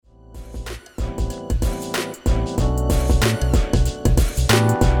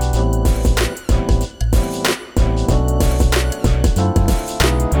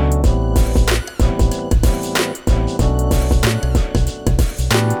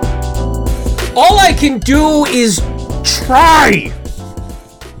All I can do is try.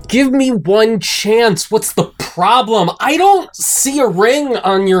 Give me one chance. What's the problem? I don't see a ring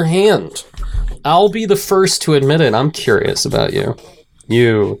on your hand. I'll be the first to admit it. I'm curious about you.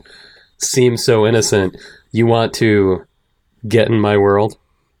 You seem so innocent. You want to get in my world?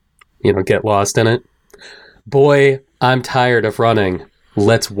 Get lost in it? Boy, I'm tired of running.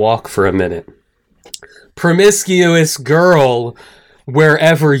 Let's walk for a minute. Promiscuous girl,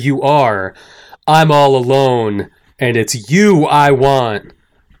 wherever you are, I'm all alone, and it's you I want.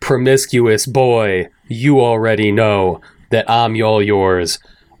 Promiscuous boy, you already know that I'm all yours.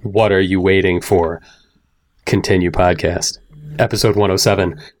 What are you waiting for? Continue podcast. Episode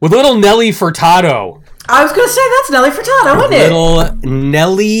 107. With little Nelly Furtado. I was going to say, that's Nelly Furtado, isn't it? Little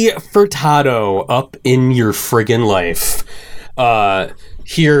Nelly Furtado up in your friggin' life.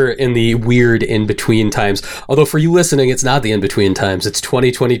 Here in the weird in-between times. Although for you listening, it's not the in-between times. It's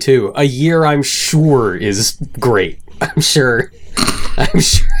 2022. A year I'm sure is great. I'm sure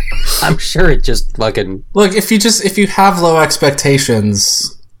it just fucking... Look, if you have low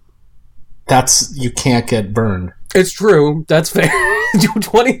expectations, you can't get burned. It's true. That's fair.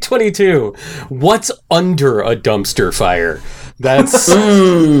 2022. What's under a dumpster fire? That's...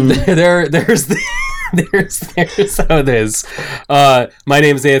 There's how it is. My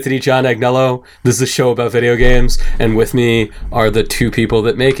name is Anthony John Agnello. This is a show about video games, and with me are the two people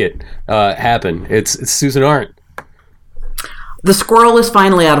that make it happen. It's Susan Arndt. The squirrel is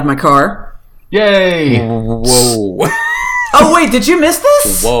finally out of my car. Yay! Whoa. Oh, wait, did you miss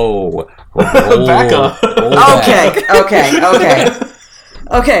this? Whoa. Back up.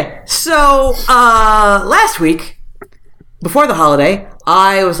 Okay, so, last week, before the holiday,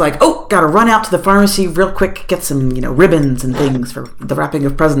 I was like, gotta run out to the pharmacy real quick, get some, ribbons and things for the wrapping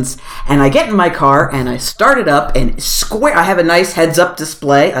of presents. And I get in my car, and I start it up, and I have a nice heads-up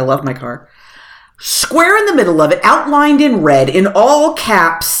display. I love my car. Square in the middle of it, outlined in red, in all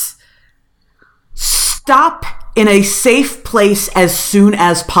caps, stop in a safe place as soon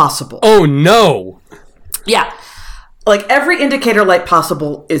as possible. Oh, no. Yeah. Like, every indicator light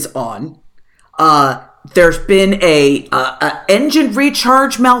possible is on. There's been a engine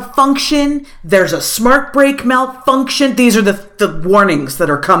recharge malfunction. There's a smart brake malfunction. These are the warnings that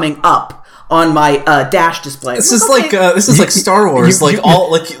are coming up on my dash display. This is like Star Wars. Like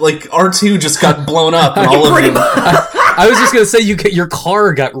R2 just got blown up and all of them. I was just gonna say your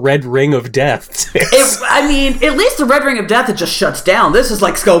car got red ring of death. At least the red ring of death, it just shuts down. This is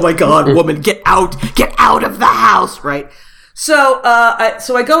like, oh my god, woman, get out of the house, right? So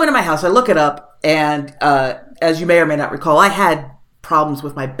I go into my house, I look it up, and as you may or may not recall, I had problems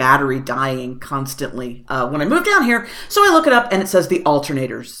with my battery dying constantly when I moved down here. So I look it up, and it says the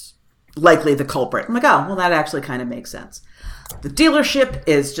alternator's likely the culprit. I'm like, oh, well, that actually kind of makes sense. The dealership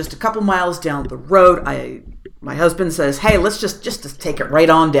is just a couple miles down the road. My husband says, hey, let's just take it right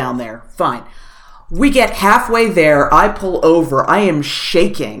on down there. Fine. We get halfway there. I pull over. I am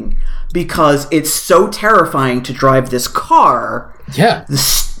shaking because it's so terrifying to drive this car. Yeah.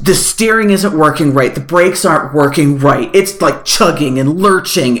 The steering isn't working right. The brakes aren't working right. It's like chugging and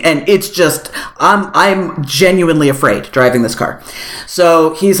lurching, and it's just, I'm genuinely afraid driving this car.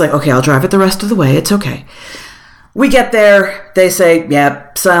 So he's like, okay, I'll drive it the rest of the way. It's okay. We get there. They say,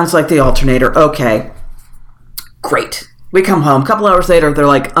 yeah, sounds like the alternator. Okay. Great. We come home. A couple hours later, they're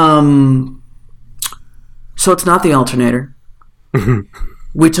like, so it's not the alternator.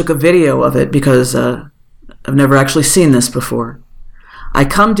 We took a video of it because I've never actually seen this before. I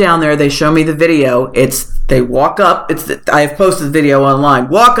come down there, they show me the video. They walk up. I have posted the video online.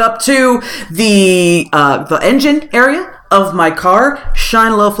 Walk up to the engine area of my car,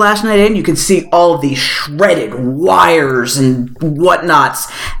 shine a little flashlight in. You can see all of these shredded wires and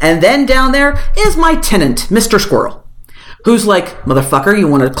whatnots. And then down there is my tenant, Mr. Squirrel, who's like, motherfucker, you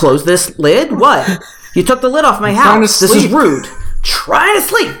want to close this lid? What? You took the lid off my house. This is rude. Trying to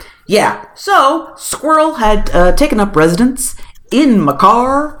sleep. Yeah. So Squirrel had taken up residence in my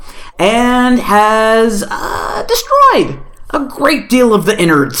car and has destroyed a great deal of the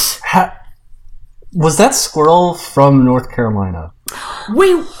innards. Was that Squirrel from North Carolina?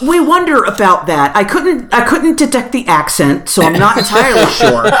 We wonder about that. I couldn't detect the accent, so I'm not entirely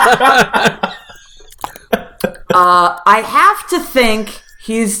sure. I have to think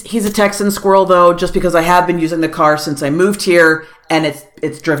he's a Texan Squirrel, though, just because I have been using the car since I moved here, and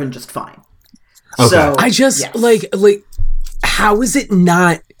it's driven just fine. Okay. So I just yes. like how is it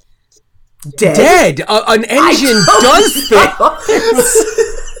not dead? An engine does things.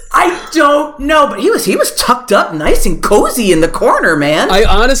 I don't know, but he was tucked up nice and cozy in the corner, man. I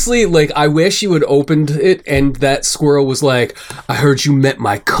honestly, like, I wish you had opened it and that squirrel was like, I heard you met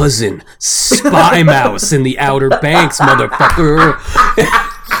my cousin, Spy Mouse, in the Outer Banks, motherfucker.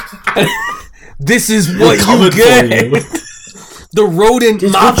 This is what you get. The rodent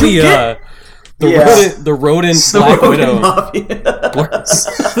mafia. The rodent Black Widow.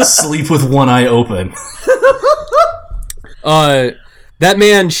 Sleep with one eye open. That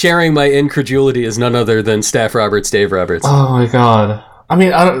man sharing my incredulity is none other than Staff Roberts, Dave Roberts. Oh my god. I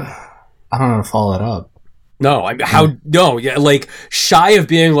mean, I don't know how to follow that up. No, like, shy of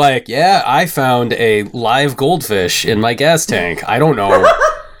being like, yeah, I found a live goldfish in my gas tank. I don't know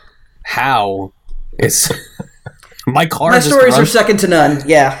how. It's my car. My stories are second to none.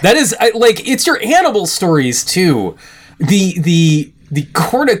 Yeah, that is like, it's your animal stories too. The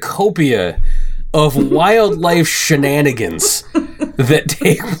cornucopia of wildlife shenanigans that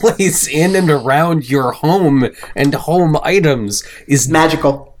take place in and around your home and home items is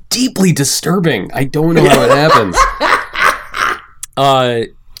magical, deeply disturbing. I don't know how it happens.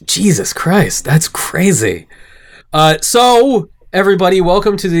 Jesus Christ, that's crazy. So everybody,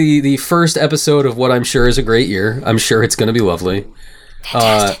 welcome to the first episode of what I'm sure is a great year. I'm sure it's going to be lovely.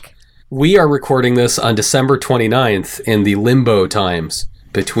 Fantastic. We are recording this on December 29th in the limbo times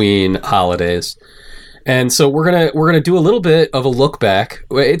between holidays. And so we're gonna do a little bit of a look back.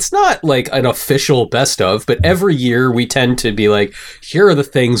 It's not like an official best of, but every year we tend to be like, here are the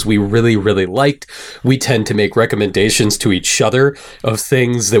things we really, really liked. We tend to make recommendations to each other of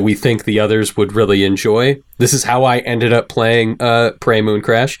things that we think the others would really enjoy. This is how I ended up playing Prey Moon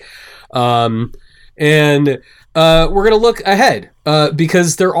Crash. And we're gonna look ahead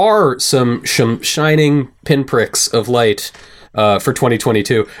because there are some shining pinpricks of light for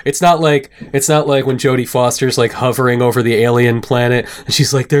 2022. It's not like when Jodie Foster's like hovering over the alien planet and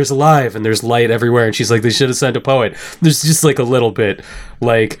she's like, there's life and there's light everywhere, and she's like, they should have sent a poet. There's just like a little bit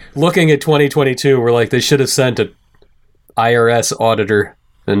like looking at 2022, we're like, they should have sent a IRS auditor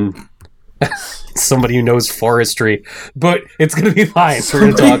and somebody who knows forestry, but it's gonna be fine.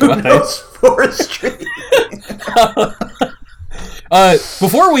 We're gonna talk about it. Forestry.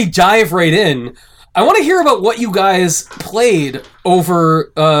 Before we dive right in, I want to hear about what you guys played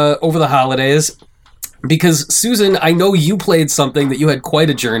over the holidays, because Susan, I know you played something that you had quite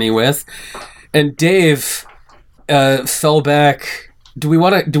a journey with, and Dave fell back. Do we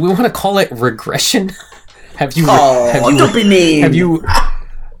want to call it regression? Have you? Don't be mean. Have you?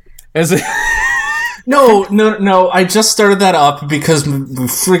 As a No. I just started that up because my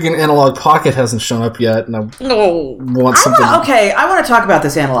freaking Analog Pocket hasn't shown up yet, and I want something. I want to talk about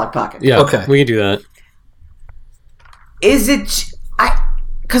this Analog Pocket. Yeah, okay, we can do that. Is it?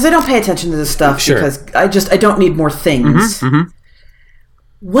 Because I don't pay attention to this stuff. Sure. Because I don't need more things. Mm-hmm.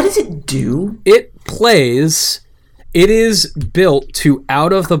 What does it do? It plays. It is built to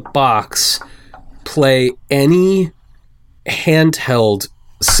out of the box play any handheld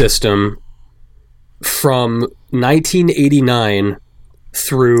system from 1989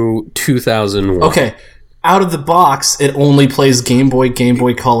 through 2001. Okay, out of the box, it only plays Game Boy, Game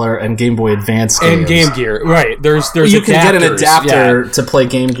Boy Color, and Game Boy Advance games. And Game Gear, right? There's you can get an adapters, adapter to play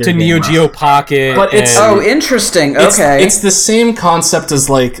Game Gear to Neo Geo Pocket. But it's interesting. Okay, it's the same concept as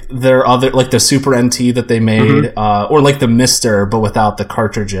like their other, like the Super NT that they made, or like the Mister, but without the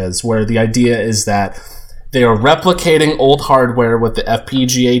cartridges. Where the idea is that they are replicating old hardware with the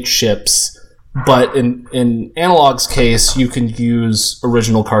FPGA chips. But in Analog's case, you can use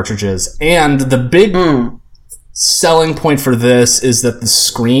original cartridges. And the big selling point for this is that the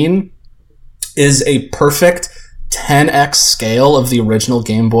screen is a perfect 10x scale of the original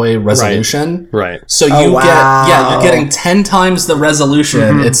Game Boy resolution. Right. So you're getting 10 times the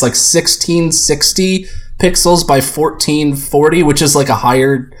resolution. It's like 1660 pixels by 1440, which is like a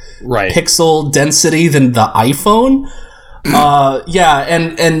higher pixel density than the iPhone.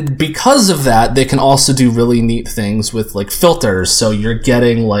 And because of that, they can also do really neat things with like filters. So you're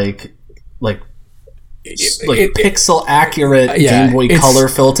getting like pixel accurate Game Boy Color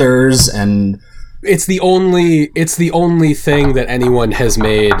filters, and it's the only thing that anyone has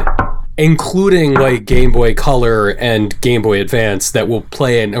made, including like Game Boy Color and Game Boy Advance, that will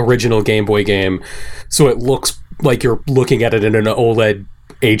play an original Game Boy game, so it looks like you're looking at it in an OLED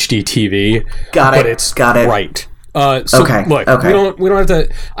HD TV. Got it. Right. Look, we don't have to.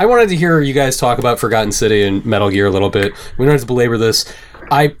 I wanted to hear you guys talk about Forgotten City and Metal Gear a little bit. We don't have to belabor this.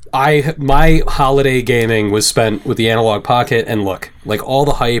 My holiday gaming was spent with the Analog Pocket, and look, like all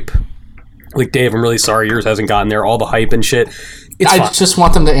the hype. Like Dave, I'm really sorry yours hasn't gotten there. All the hype and shit. I just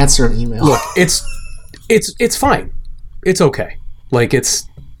want them to answer an email. Look, it's fine. It's okay. Like it's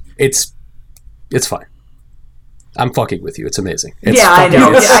it's fine. I'm fucking with you. It's amazing. It's Yeah, I fucking- know.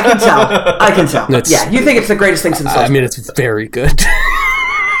 it's- Yeah, I can tell. I can tell. It's- Yeah, you think it's the greatest thing since I sliced mean, bread. it's very good.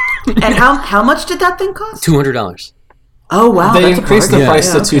 And how much did that thing cost? $200. Oh wow, They that's a increased the bargain. price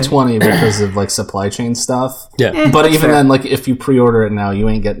Yeah, to okay. $220 because of like supply chain stuff. Yeah. But that's even fair. then, like if you pre-order it now, you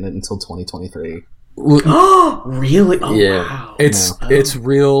ain't getting it until 2023. Oh, really? Oh, Yeah. wow. It's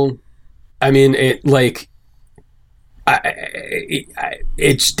real. I mean, it like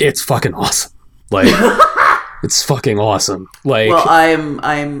it's fucking awesome. Like it's fucking awesome. Like Well,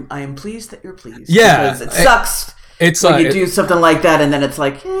 I'm pleased that you're pleased. Yeah, because it sucks it's when you do something like that and then it's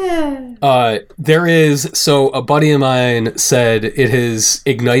like, there is so a buddy of mine said it has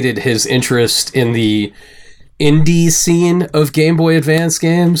ignited his interest in the indie scene of Game Boy Advance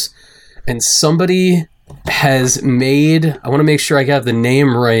games, and somebody has made, I want to make sure I got the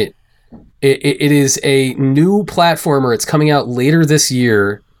name right. It is a new platformer. It's coming out later this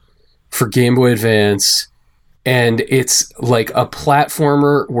year for Game Boy Advance, and it's like a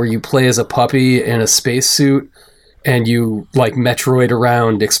platformer where you play as a puppy in a spacesuit and you like Metroid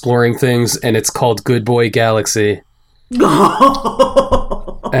around exploring things, and it's called Good Boy Galaxy. And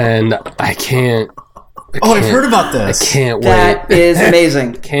I can't I've heard about this. I can't wait. that is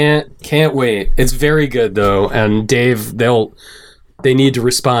amazing. Can't wait. It's very good though, and Dave, they need to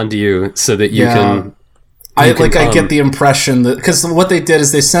respond to you so that you Yeah. can. I can I come. get the impression that because what they did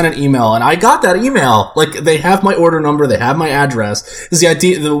is they sent an email, and I got that email. Like they have my order number, they have my address. Is the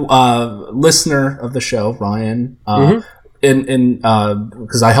idea the listener of the show, Ryan,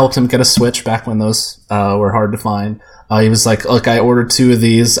 because I helped him get a Switch back when those were hard to find. He was like, "Look, I ordered 2 of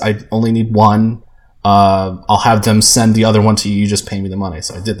these. I only need 1. I'll have them send the other one to you. You just pay me the money."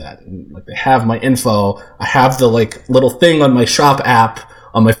 So I did that. And, like they have my info. I have the like little thing on my shop app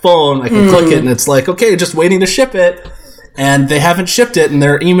on my phone. I can click it, and it's like, okay, just waiting to ship it. And they haven't shipped it. And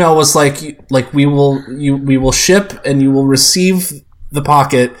their email was like we will ship, and you will receive the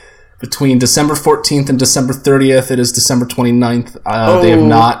Pocket between December 14th and December 30th. It is December 29th. They have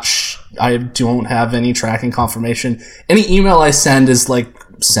not. I don't have any tracking confirmation. Any email I send is like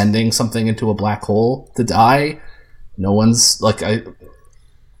sending something into a black hole to die. No one's like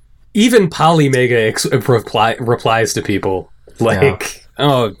Even Polymega replies to people like,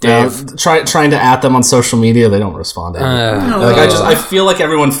 "Oh, Dave, trying to at them on social media. They don't respond to anything. I feel like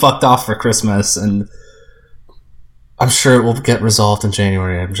everyone fucked off for Christmas, and I'm sure it will get resolved in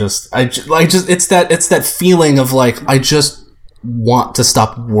January. It's that feeling of like I just want to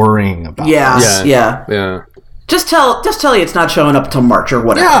stop worrying about it. Yeah. yeah." Just tell you it's not showing up till March or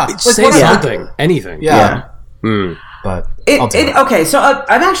whatever. Yeah, like, Say whatever. something, anything. Yeah. Yeah. But I'll do it. Okay, so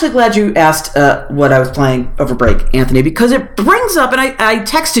I'm actually glad you asked what I was playing over break, Anthony, because it brings up, and I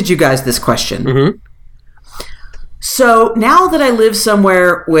texted you guys this question. Mm-hmm. So now that I live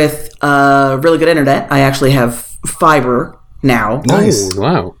somewhere with really good internet, I actually have fiber now. Nice. Oh,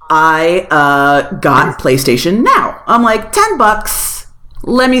 wow. I got PlayStation Now. I'm like, $10.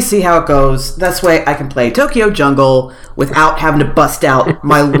 Let me see how it goes. This way I can play Tokyo Jungle without having to bust out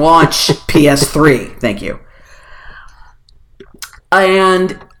my launch PS3. Thank you.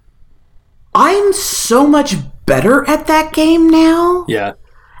 And I'm so much better at that game now. Yeah.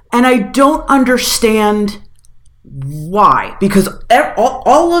 And I don't understand why. Because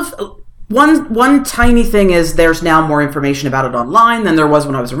all of... One tiny thing is there's now more information about it online than there was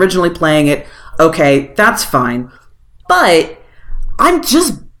when I was originally playing it. Okay, that's fine. But I'm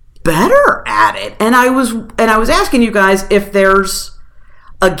just better at it. And I was asking you guys if there's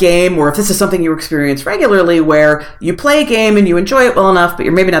a game, or if this is something you experience regularly, where you play a game and you enjoy it well enough, but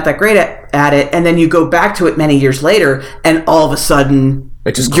you're maybe not that great at it, and then you go back to it many years later, and all of a sudden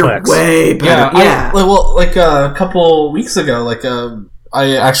It just you're clicks. way better. Yeah. Like a couple weeks ago,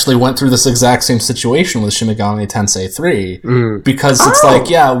 I actually went through this exact same situation with Shin Megami Tensei 3 because it's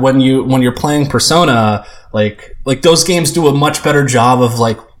when you're playing Persona, like those games do a much better job of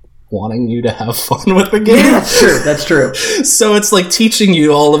like wanting you to have fun with the game. Yeah, that's true. So it's like teaching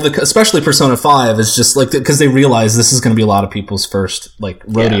you all of the, especially Persona 5 is just like, because they realize this is going to be a lot of people's first like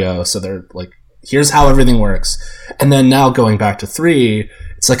rodeo. So they're like, here's how everything works. And then now going back to 3,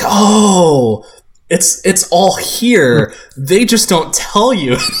 it's like, oh, it's all here. They just don't tell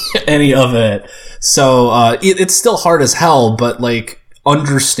you any of it. So it's still hard as hell, but like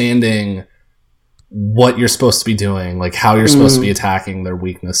understanding what you're supposed to be doing, like how you're supposed to be attacking their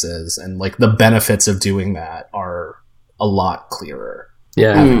weaknesses, and like the benefits of doing that are a lot clearer.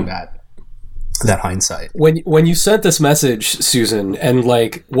 Yeah. Having that hindsight. When you sent this message, Susan, and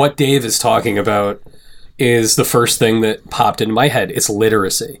like what Dave is talking about is the first thing that popped into my head. It's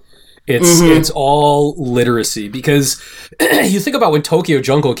literacy. It's all literacy, because you think about when Tokyo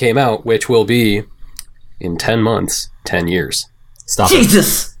Jungle came out, which will be in 10 months, 10 years. Stop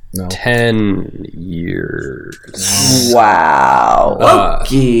Jesus! No. 10 years. Wow.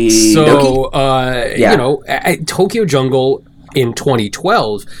 Okay. So, Tokyo Jungle in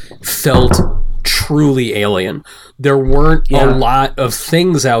 2012 felt truly alien. There weren't a lot of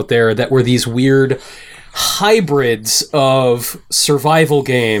things out there that were these weird hybrids of survival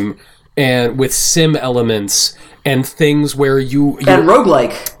game and with sim elements and things where you and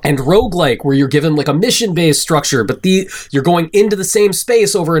roguelike where you're given like a mission-based structure, but you're going into the same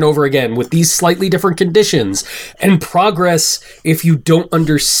space over and over again with these slightly different conditions, and progress, if you don't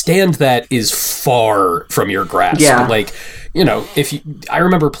understand that, is far from your grasp. Like, I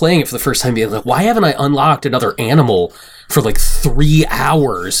remember playing it for the first time being like, why haven't I unlocked another animal for like 3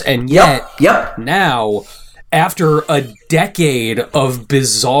 hours? And yet now, after a decade of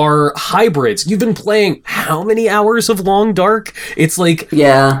bizarre hybrids, you've been playing how many hours of Long Dark? It's like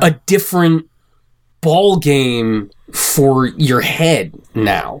a different ball game for your head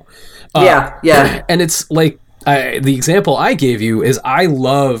now. And it's like, the example I gave you is I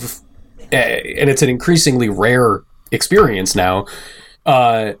love, and it's an increasingly rare experience now,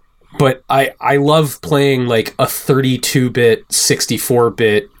 but I love playing like a 32-bit,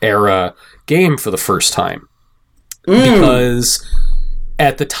 64-bit era game for the first time. Because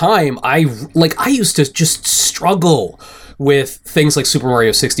at the time, I used to just struggle with things like Super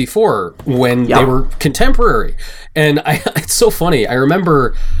Mario 64 when they were contemporary. And it's so funny. I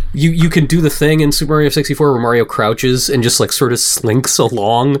remember you can do the thing in Super Mario 64 where Mario crouches and just like sort of slinks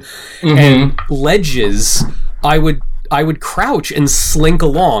along. And ledges, I would crouch and slink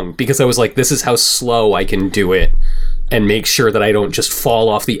along because I was like, this is how slow I can do it and make sure that I don't just fall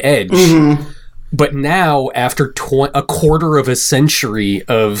off the edge. But now, after a quarter of a century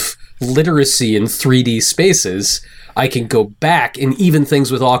of literacy in 3D spaces, I can go back, and even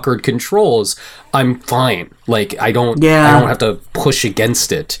things with awkward controls, I'm fine. Like, I don't have to push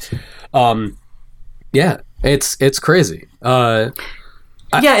against it. It's crazy. I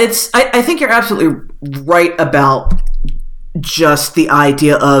think you're absolutely right about just the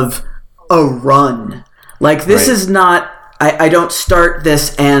idea of a run. Like, this is not... I don't start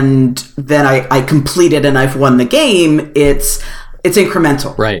this and then I complete it and I've won the game. It's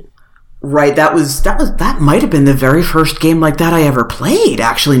incremental. Right. That might have been the very first game like that I ever played,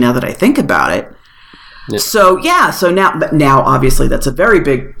 actually, now that I think about it. Yeah. So now obviously that's a very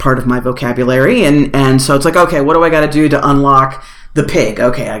big part of my vocabulary, and so it's like, okay, what do I got to do to unlock the pig?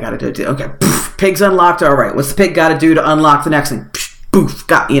 Okay, I got to do pig's unlocked. All right, what's the pig got to do to unlock the next thing? Boof,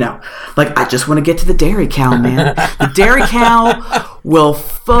 like, I just want to get to the dairy cow, man. The dairy cow will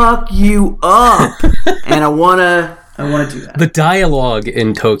fuck you up, and I want to do that. The dialogue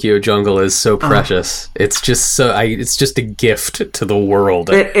in Tokyo Jungle is so precious. It's just it's just a gift to the world.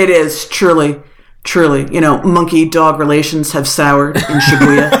 It is truly. Monkey dog relations have soured in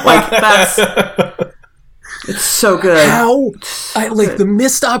Shibuya. Like, that's. It's so good. The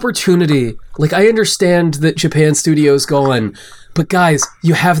missed opportunity. Like, I understand that Japan Studio's gone, but guys,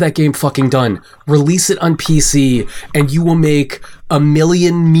 you have that game fucking done. Release it on PC, and you will make $1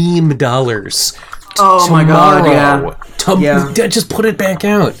 million meme dollars. Oh my god! Yeah. Just put it back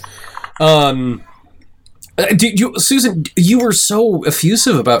out. Susan, you were so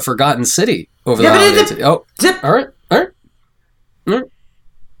effusive about Forgotten City over the holidays. Zip. All right.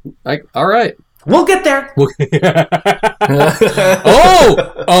 All right. We'll get there.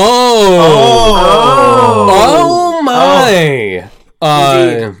 Oh my!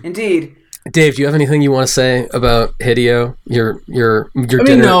 Indeed. Dave, do you have anything you want to say about Hideo? Your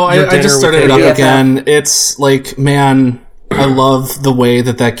dinner? No, I just started it up again. It's like, man, I love the way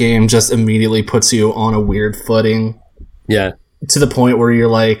that game just immediately puts you on a weird footing. Yeah. To the point where you're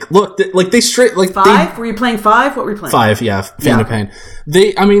like, look, like they straight like 5. Were you playing 5? What were you playing? 5, yeah. Fan of Pain.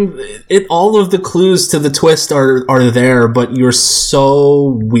 All of the clues to the twist are there, but you're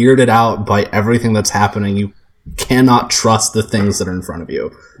so weirded out by everything that's happening. You cannot trust the things that are in front of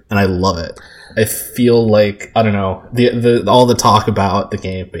you, and I love it. I feel like, I don't know, the all the talk about the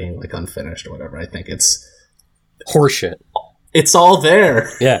game being like unfinished or whatever. I think it's horseshit. It's all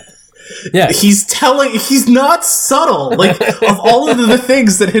there. Yeah. He's not subtle. Like, of all of the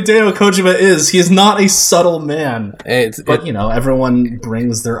things that Hideo Kojima is, he is not a subtle man. But everyone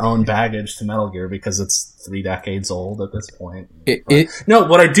brings their own baggage to Metal Gear because it's 3 decades old at this point. No,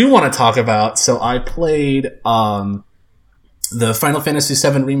 what I do want to talk about, so I played the Final Fantasy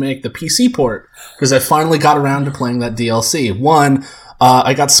VII Remake, the PC port, because I finally got around to playing that DLC.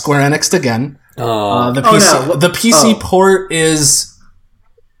 I got Square Enixed again. The PC port is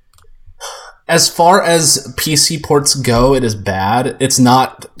as far as PC ports go, it is bad. It's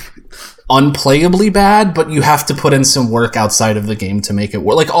not unplayably bad, but you have to put in some work outside of the game to make it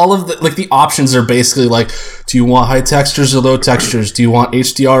work. Like all of the options are basically like, do you want high textures or low textures? Do you want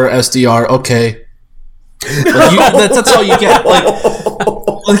HDR or SDR? Okay. That's all you get.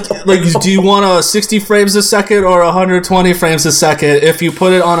 Like, do you want a 60 frames a second or 120 frames a second? If you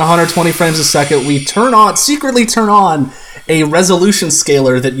put it on 120 frames a second, we secretly turn on a resolution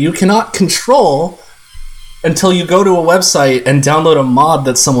scaler that you cannot control until you go to a website and download a mod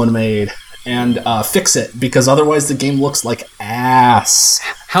that someone made and fix it, because otherwise the game looks like ass.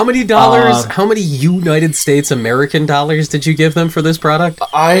 How many dollars, how many United States American dollars did you give them for this product?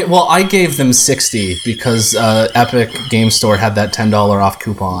 I gave them 60 because Epic Game Store had that $10 off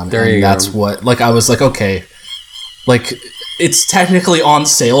coupon. There you go. That's what, like, I was like, okay, like, it's technically on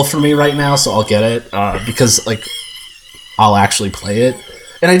sale for me right now, so I'll get it, because, like, I'll actually play it.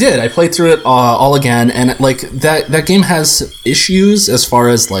 And I did. I played through it all again, and, like, that game has issues as far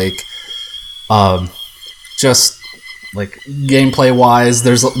as, like, just like gameplay wise,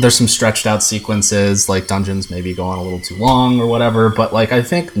 there's some stretched out sequences, like dungeons maybe go on a little too long or whatever, but like I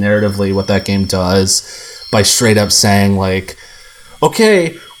think narratively what that game does by straight up saying like,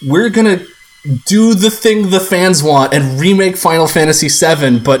 okay, we're gonna do the thing the fans want and remake Final Fantasy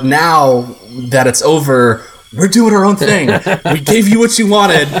VII, but now that it's over, we're doing our own thing. We gave you what you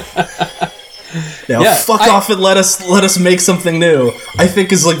wanted. Now fuck off and let us make something new. I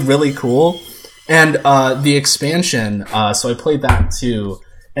think is like really cool. And the expansion, so I played that too.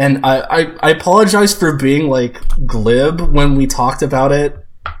 And I apologize for being like glib when we talked about it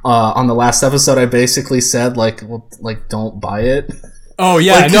on the last episode. I basically said like, well, like don't buy it. Oh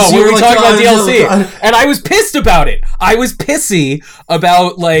yeah, like, no, we were like, talking about DLC, and I was pissed about it. I was pissy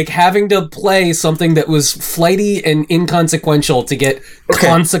about like having to play something that was flighty and inconsequential to get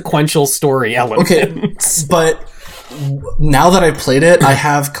consequential story elements. Okay, but now that I've played it, I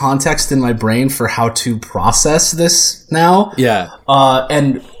have context in my brain for how to process this now. Yeah.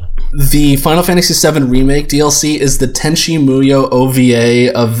 And the Final Fantasy VII Remake DLC is the Tenchi Muyo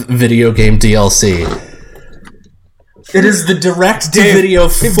OVA of video game DLC. It is the direct-to-video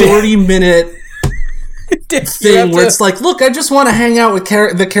 40-minute thing where it's like, look, I just want to hang out with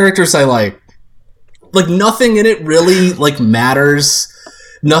the characters I like. Like, nothing in it really, like, matters.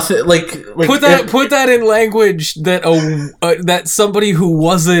 Nothing like put that in language that that somebody who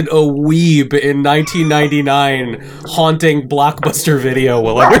wasn't a weeb in 1999 haunting Blockbuster Video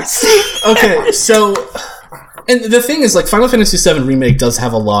will ever see. Okay, so and the thing is, like, Final Fantasy VII Remake does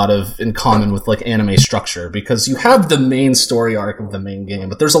have a lot in common with like anime structure, because you have the main story arc of the main game,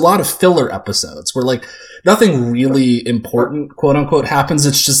 but there's a lot of filler episodes where like nothing really important, quote unquote, happens.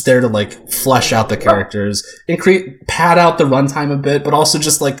 It's just there to like flesh out the characters and pad out the runtime a bit, but also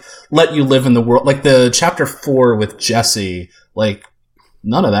just like let you live in the world. Like the chapter 4 with Jesse, like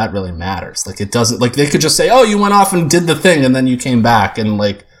none of that really matters. Like it doesn't, like they could just say, oh, you went off and did the thing and then you came back, and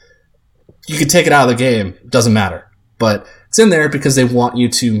like you could take it out of the game. Doesn't matter. But it's in there because they want you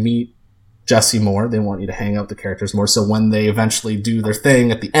to meet Jesse more. They want you to hang out with the characters more. So when they eventually do their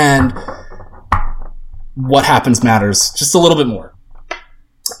thing at the end, what happens matters just a little bit more.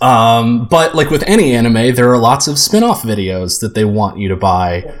 But like with any anime, there are lots of spin-off videos that they want you to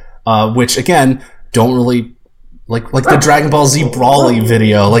buy, which again, don't really like the Dragon Ball Z Brawly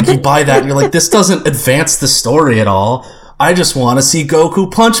video. Like you buy that and you're like, this doesn't advance the story at all. I just want to see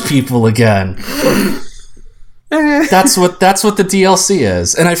Goku punch people again. That's what the DLC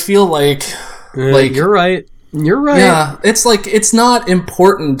is. And I feel like you're right. You're right. Yeah, it's like, it's not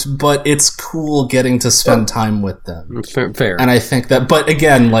important, but it's cool getting to spend time with them. Fair. And I think that, but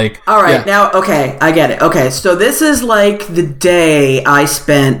again, like... All right, now, okay, I get it. Okay, so this is like the day I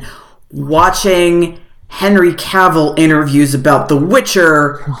spent watching Henry Cavill interviews about The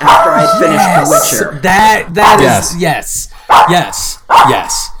Witcher after I finished The Witcher. That is... Yes.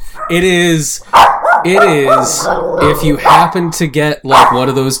 It is, if you happen to get, like, one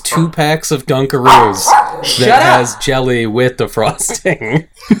of those 2 packs of Dunkaroos that has jelly with the frosting.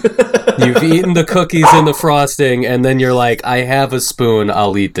 You've eaten the cookies in the frosting, and then you're like, I have a spoon,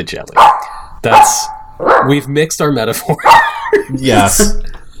 I'll eat the jelly. We've mixed our metaphor. Yes.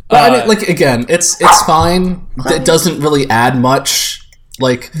 But I mean, like, again, it's fine. It doesn't really add much.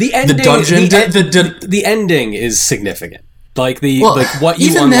 Like, the dungeon... The ending is significant. Like what you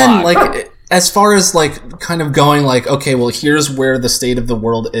even unlock. then, like as far as like kind of going like, okay, well here's where the state of the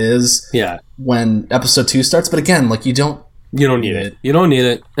world is. Yeah. When episode 2 starts, but again, like you don't need it. You don't need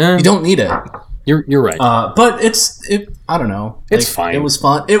it. You don't need it. You're right. But I don't know. It's like, fine. It was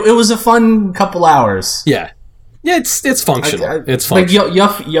fun. It was a fun couple hours. Yeah. Yeah, it's functional. It's functional.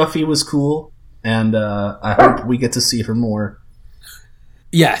 Like Yuffie was cool. and I hope we get to see her more.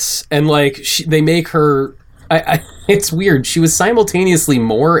 Yes, and like they make her. It's weird. She was simultaneously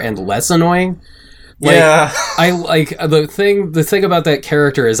more and less annoying. Like, yeah, I like the thing about that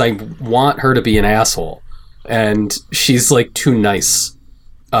character is I want her to be an asshole, and she's like too nice,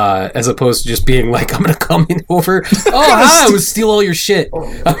 as opposed to just being like, I'm gonna come in over. Oh, hi! I'm gonna steal all your shit.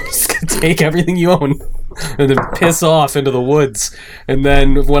 I'm just gonna take everything you own. And then piss off into the woods, and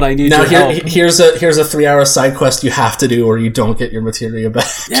then when I need your help, here's a 3-hour side quest you have to do, or you don't get your materia back.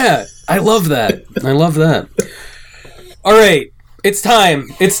 Yeah, I love that. I love that. All right, it's time.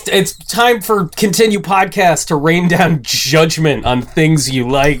 It's time for Continue Podcast to rain down judgment on things you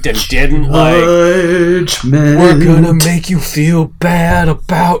liked and didn't like. Judgment. We're gonna make you feel bad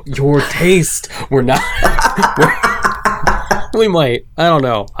about your taste. We're not. We might. I don't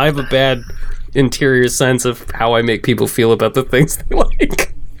know. I have a bad interior sense of how I make people feel about the things they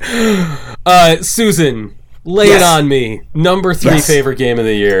like. Susan, lay it on me. Number 3 favorite game of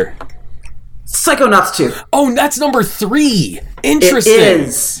the year. Psychonauts 2. Oh, that's number 3. Interesting.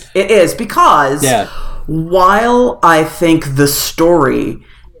 It is because while I think the story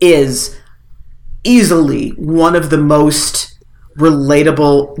is easily one of the most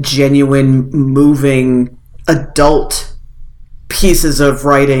relatable, genuine, moving, adult pieces of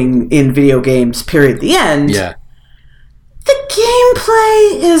writing in video games, period, the end, the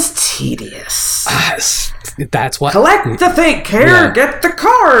gameplay is tedious. That's what... Collect the thing, get the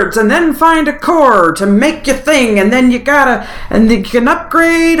cards, and then find a core to make your thing, and then you can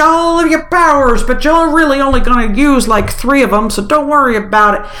upgrade all of your powers, but you're really only going to use like 3 of them, so don't worry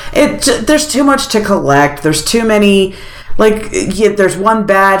about it. There's too much to collect. There's too many... there's one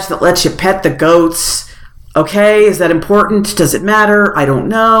badge that lets you pet the goats. Okay, is that important? Does it matter? I don't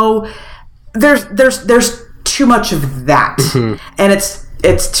know. There's too much of that, and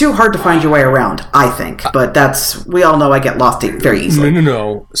it's too hard to find your way around, I think. But we all know I get lost very easily.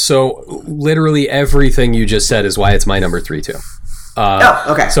 No. So literally everything you just said is why it's my number 3 too.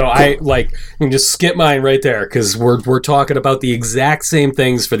 Okay. So cool. I can just skip mine right there because we're talking about the exact same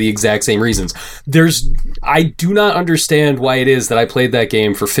things for the exact same reasons. I do not understand why it is that I played that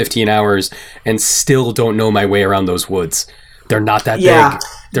game for 15 hours and still don't know my way around those woods. They're not that big.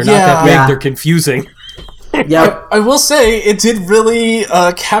 They're not that big. They're confusing. Yep. I will say it did really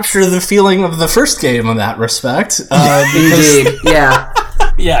capture the feeling of the first game in that respect. Indeed. Yeah.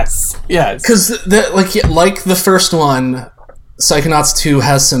 Yes. Because like the first one, Psychonauts 2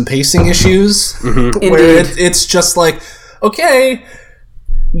 has some pacing issues where it's just like, okay,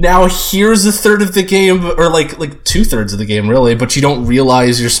 now here's a third of the game, or like 2/3 of the game really, but you don't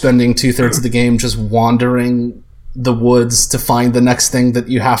realize you're spending 2/3 of the game just wandering the woods to find the next thing that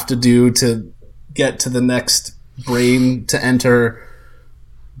you have to do to get to the next brain to enter.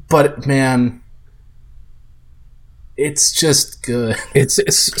 But man, it's just good. It's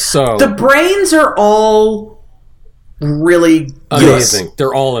so... The brains are all really amazing. Good.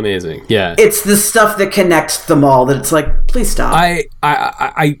 They're all amazing. Yeah. It's the stuff that connects them all that it's like, please stop.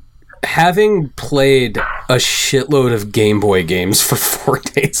 I having played a shitload of Game Boy games for 4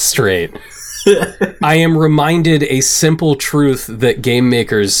 days straight, I am reminded a simple truth that game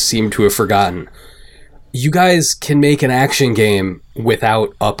makers seem to have forgotten. You guys can make an action game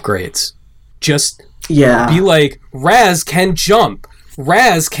without upgrades. Just be like, Raz can jump.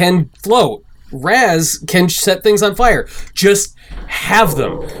 Raz can float. Raz can set things on fire. Just have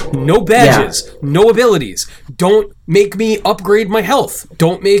them. No badges. No abilities. Don't make me upgrade my health.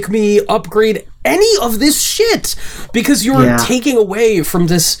 Don't make me upgrade any of this shit. Because you're taking away from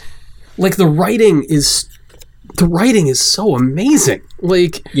this... Like, the writing is so amazing.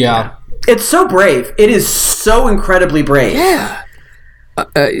 Like... Yeah. It's so brave. It is so incredibly brave. Yeah.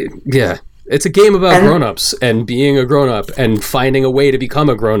 Yeah. It's a game about grown-ups and being a grown-up and finding a way to become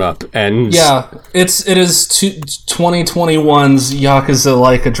a grown-up. And yeah, it is 2021's Yakuza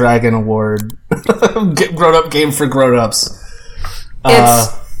Like a Dragon Award. Grown-up game for grown-ups.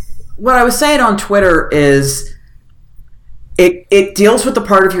 It's what I was saying on Twitter is it deals with the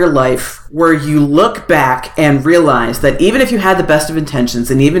part of your life where you look back and realize that even if you had the best of intentions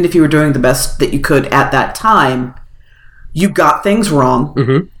and even if you were doing the best that you could at that time, you got things wrong.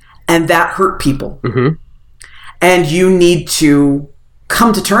 Mm-hmm. And that hurt people. Mm-hmm. And you need to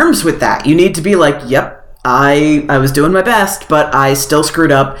come to terms with that. You need to be like, yep, I was doing my best, but I still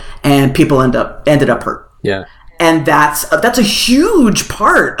screwed up, and people ended up hurt. Yeah. And that's a huge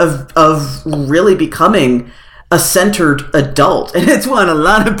part of really becoming a centered adult. And it's what a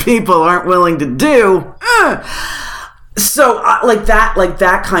lot of people aren't willing to do. So like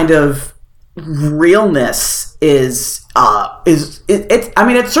that kind of realness is it. I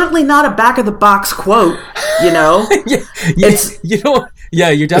mean, it's certainly not a back of the box quote. You know, you're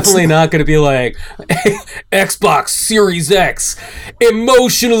definitely not going to be like Xbox Series X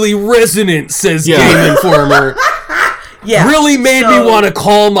emotionally resonant, says Game Informer. Yeah, really made me want to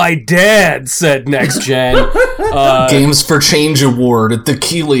call my dad, said Next Gen. Games for Change Award at the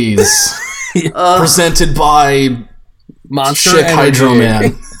Keeleys, presented by Monster Shit Energy. Hydro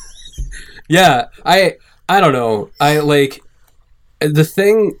Man. Yeah, I don't know. I like the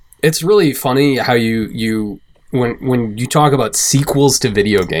thing. It's really funny how you when you talk about sequels to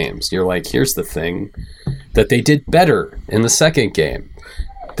video games, you're like, here's the thing that they did better in the second game.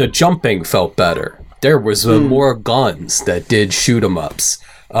 The jumping felt better. There was more guns that did shoot 'em ups.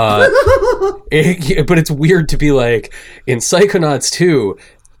 But it's weird to be like, in Psychonauts 2,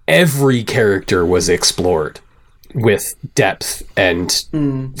 every character was explored with depth and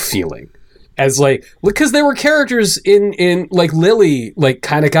feeling. As like, because there were characters in like Lily, like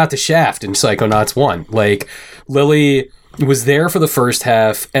kind of got the shaft in Psychonauts 1. Like Lily was there for the first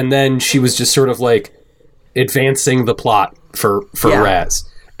half, and then she was just sort of like advancing the plot for Raz.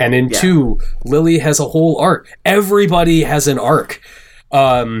 And in 2, Lily has a whole arc. Everybody has an arc.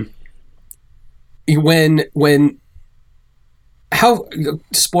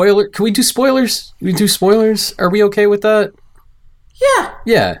 Spoiler? Can we do spoilers? We do spoilers? Are we okay with that?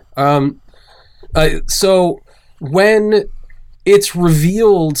 Yeah. So when it's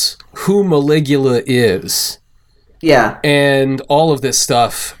revealed who Maligula is, and all of this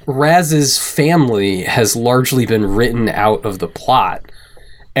stuff, Raz's family has largely been written out of the plot.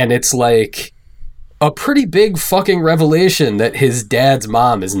 And it's like a pretty big fucking revelation that his dad's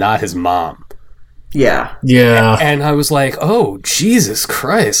mom is not his mom. Yeah. And I was like, oh, Jesus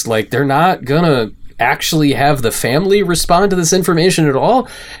Christ. Like, they're not gonna actually have the family respond to this information at all?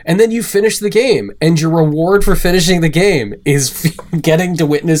 And then you finish the game, and your reward for finishing the game is getting to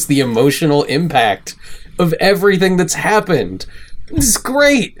witness the emotional impact of everything that's happened. It's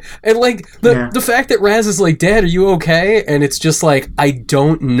great. And like the fact that Raz is like, Dad, are you okay? And it's just like, I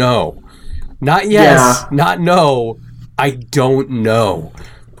don't know. Not yes, not no. I don't know.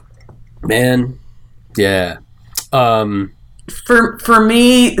 Man. Yeah. For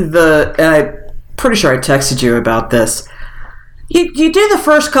me, and I'm pretty sure I texted you about this. You do the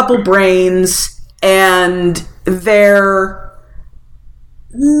first couple brains, and they're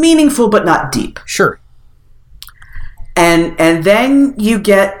meaningful but not deep. Sure. And then you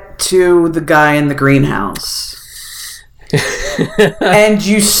get to the guy in the greenhouse, and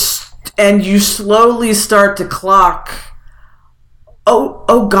you slowly start to clock.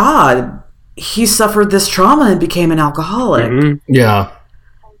 Oh God, he suffered this trauma and became an alcoholic. Mm-hmm. Yeah,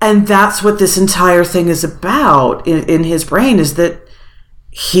 and that's what this entire thing is about in his brain, is that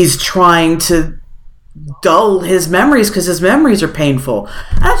he's trying to dull his memories because his memories are painful.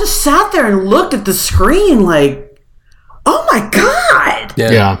 And I just sat there and looked at the screen like, oh my God!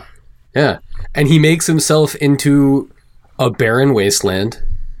 Yeah. And he makes himself into a barren wasteland.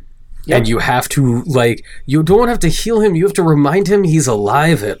 Yep. And you have to, like, you don't have to heal him. You have to remind him he's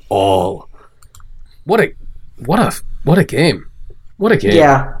alive at all. What a game! What a game!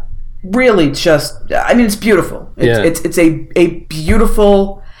 Yeah, really. It's beautiful. It's a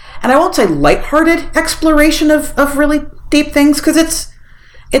beautiful, and I won't say lighthearted exploration of really deep things, because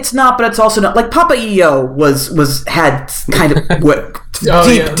it's not, but it's also not. Like Papa EO had kind of what deep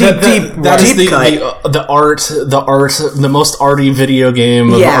cut. The art, the most arty video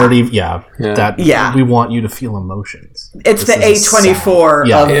game of arty. That we want you to feel emotions. It's the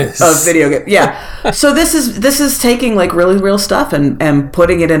A24 of video game. Yeah. So this is taking like really real stuff and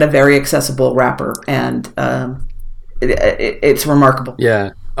putting it in a very accessible wrapper, and it's remarkable.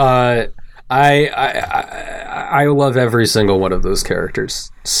 Yeah. I love every single one of those characters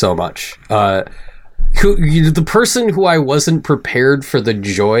so much. The person who I wasn't prepared for the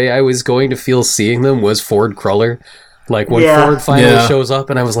joy I was going to feel seeing them was Ford Cruller. Like when Ford finally shows up,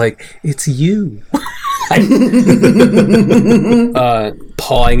 and I was like, "It's you!"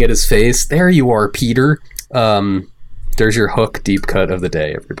 Pawing at his face. There you are, Peter. There's your hook deep cut of the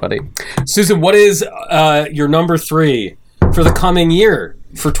day, everybody. Susan, what is your number 3 for the coming year?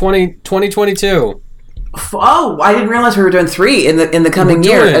 For 2022. Oh, I didn't realize we were doing 3 in the coming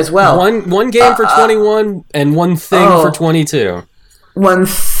year as well. One game for 21 and one thing for 22. One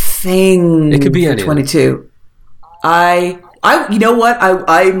thing. It could be for 22. I you know what?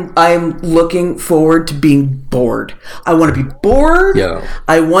 I'm looking forward to being bored. I want to be bored. Yeah.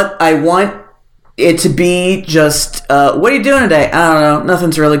 I want it to be just what are you doing today? I don't know.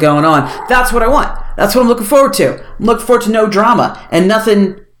 Nothing's really going on. That's what I want. That's what I'm looking forward to. I'm looking forward to no drama and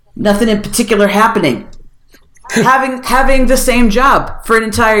nothing Nothing in particular happening. Having the same job for an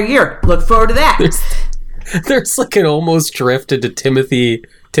entire year. Look forward to that. There's like an almost drift into Timothy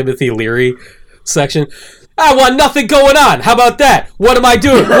Leary section. I want nothing going on. How about that? What am I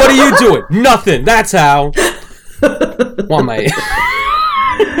doing? What are you doing? Nothing. That's how. Want my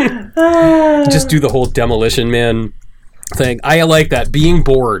just do the whole Demolition Man thing. I like that. Being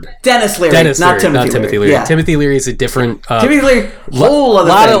bored. Dennis Leary, not Timothy Leary. Yeah. Timothy Leary is a different. Timothy Leary, whole other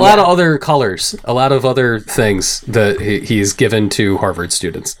thing. A lot of other colors. A lot of other things that he's given to Harvard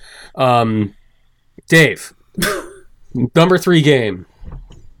students. Dave, number 3 game.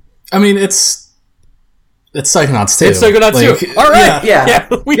 I mean, it's Psychonauts 2. It's Psychonauts 2. All right. Yeah.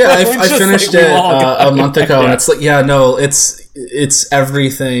 I finished it a month ago, and it's like, it's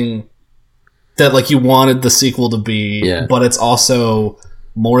everything that like you wanted the sequel to be, but it's also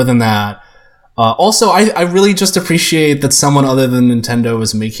more than that. Also, I really just appreciate that someone other than Nintendo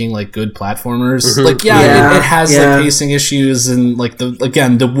is making like good platformers. Mm-hmm. Like, it has like pacing issues, and like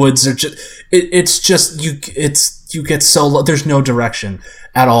the woods are just you get so low. There's no direction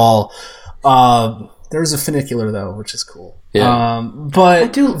at all. There's a funicular though, which is cool. Yeah.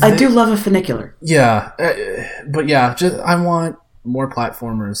 But I do love a funicular. Yeah, but yeah, I want more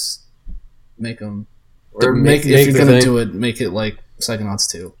platformers. Make them, or make if you're gonna do it, make it like Psychonauts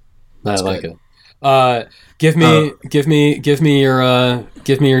 2. I like it. Give me your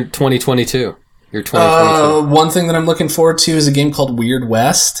 2022. Your 2022. One thing that I'm looking forward to is a game called Weird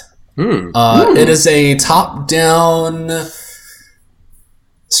West. It is a top-down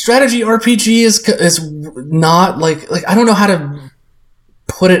strategy RPG. Is not like I don't know how to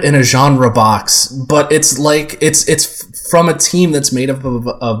put it in a genre box, but it's like it's from a team that's made up of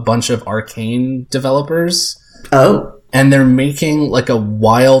a bunch of Arcane developers. Oh. And they're making like a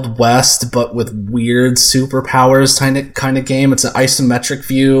Wild West, but with weird superpowers kind of game. It's an isometric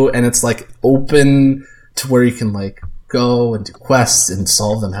view, and it's like open to where you can like go and do quests and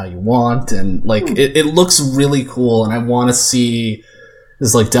solve them how you want. And like it looks really cool, and I want to see.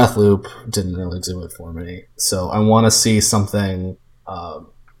 This like Deathloop didn't really do it for me, so I want to see something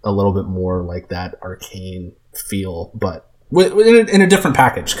a little bit more like that Arcane feel, but in a different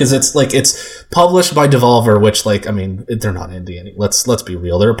package, because it's published by Devolver, which like I mean they're not indie. Let's be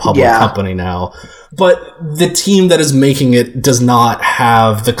real, they're a public company now, but the team that is making it does not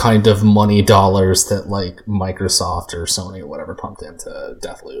have the kind of money dollars that like Microsoft or Sony or whatever pumped into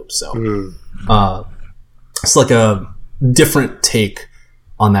Deathloop. So it's like a different take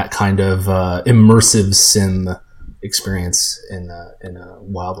on that kind of immersive sim experience in a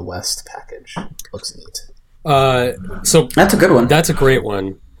Wild West package. Looks neat. So that's a good one. That's a great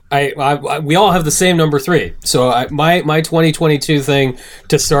one. We all have the same number 3. So my 2022 thing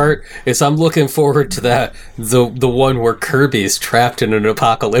to start is I'm looking forward to the one where Kirby's trapped in an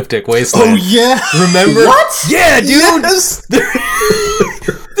apocalyptic wasteland. Oh yeah, remember? What? Yeah, dude. Yes.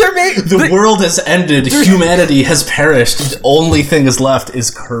 The world has ended. Humanity has perished. The only thing is left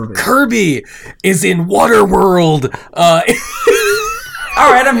is Kirby. Kirby is in Waterworld.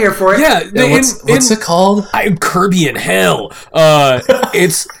 All right, I'm here for it. Yeah, what's it called? I'm Kirby in Hell.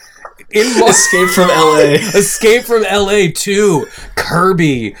 It's in Escape from L.A. Escape from L.A. 2.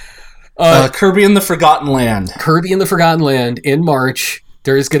 Kirby. Kirby in the Forgotten Land. Kirby in the Forgotten Land in March.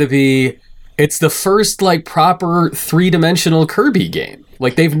 There's going to be. It's the first like proper 3-dimensional Kirby game.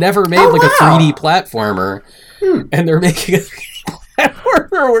 Like they've never made a 3D platformer, and they're making a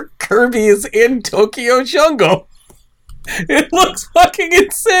platformer where Kirby is in Tokyo Jungle. It looks fucking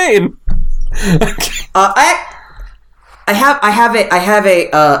insane. I have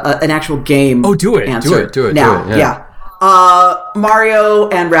an actual game. Oh, do it! Answer Do it now. Do it, yeah. Mario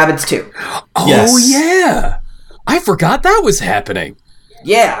and Rabbids 2. Oh yes. Yeah, I forgot that was happening.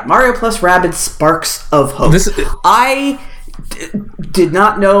 Yeah, Mario plus Rabbids Sparks of Hope. I did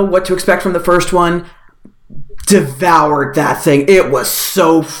not know what to expect from the first one. Devoured that thing. It was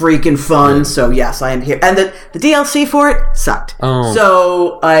so freaking fun. So yes, I am here. And the DLC for it sucked. Oh.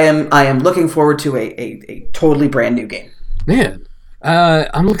 So I am looking forward to a totally brand new game. Man,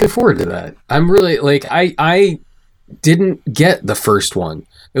 I'm looking forward to that. I'm really like I didn't get the first one.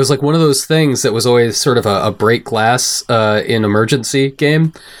 It was like one of those things that was always sort of a break glass in emergency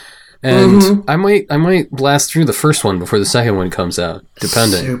game. And I might blast through the first one before the second one comes out,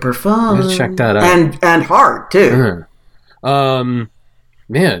 depending. Super fun. Let's check that out. And hard too.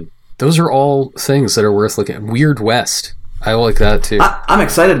 Man, those are all things that are worth looking at. Weird West. I like that too. I'm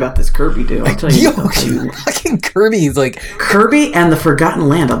excited about this Kirby dude. I'll tell you. Fucking Kirby's like Kirby and the Forgotten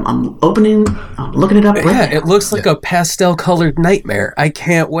Land. I'm looking it up right now. It looks like a pastel colored nightmare. I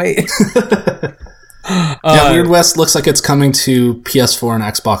can't wait. Weird West looks like it's coming to PS4 and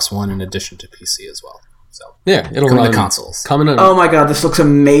Xbox One in addition to PC as well. So Yeah, it'll coming run to consoles. Coming on. Oh my god, this looks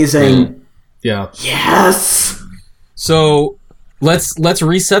amazing. Yeah. Yes. So let's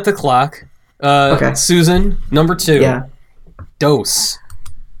reset the clock. Okay. Susan, number 2. Yeah. Dose.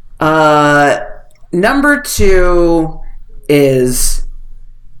 Number 2 is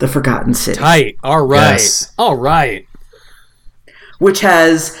The Forgotten City, Tight. All right. Yes. All right. which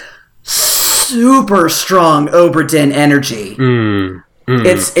has super strong Oberdin energy.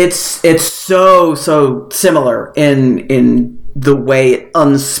 It's so similar in the way it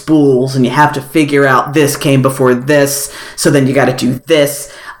unspools, and you have to figure out this came before this, so then you got to do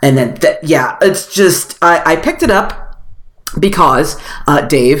this, and then it's just I picked it up because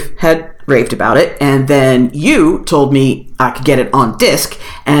Dave had raved about it, and then you told me I could get it on disc,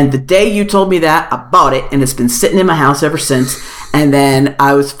 and the day you told me that, I bought it, and it's been sitting in my house ever since. And then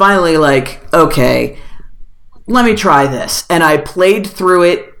I was finally like, okay, let me try this. And I played through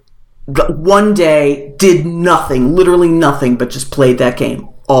it one day, did nothing, literally nothing, but just played that game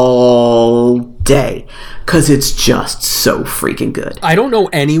all day because it's just so freaking good. I don't know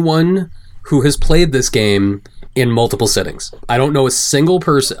anyone who has played this game in multiple settings. I don't know a single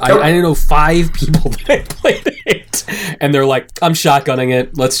person. I know 5 people that have played it, and they're like, I'm shotgunning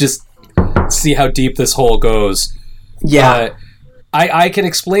it. Let's just see how deep this hole goes. Yeah. I can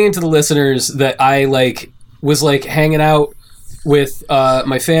explain to the listeners that I was hanging out with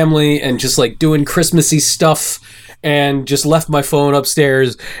my family and just doing Christmassy stuff, and just left my phone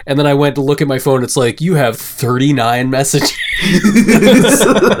upstairs, and then I went to look at my phone. It's like, you have 39 messages.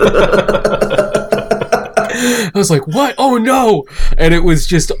 I was like, what? Oh no! And it was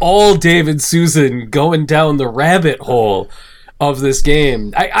just all Dave and Susan going down the rabbit hole of this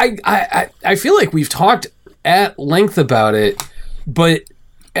game. I feel like we've talked at length about it, but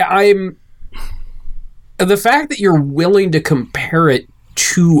the fact that you're willing to compare it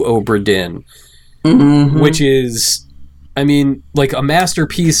to Oberdin, which is, I mean, a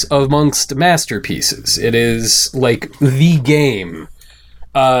masterpiece amongst masterpieces. It is the game.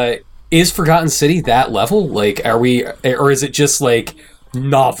 Is Forgotten City that level? Are we, or is it just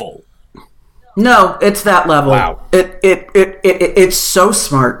novel? No, it's that level. Wow. It's so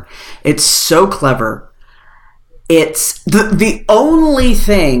smart. It's so clever. It's the only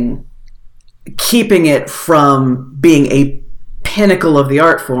thing keeping it from being a pinnacle of the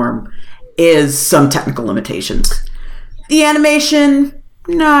art form is some technical limitations. The animation,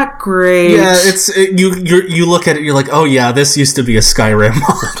 not great. Yeah, you look at it, you're like, oh yeah, this used to be a Skyrim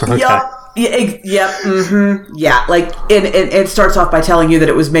mod. Okay. Yeah. It starts off by telling you that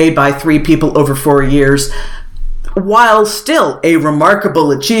it was made by 3 people over 4 years, while still a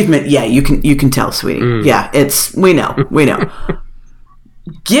remarkable achievement. Yeah, you can tell, sweetie. Yeah, we know.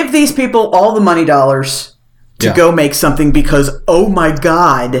 Give these people all the money dollars to go make something, because oh my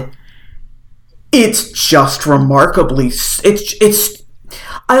god, it's just remarkably. It's.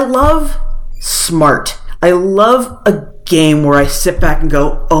 I love smart. I love a game where I sit back and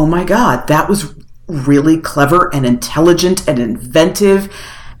go, oh my god, that was really clever and intelligent and inventive,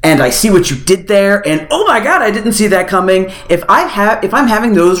 and I see what you did there, and oh my god, I didn't see that coming. If I'm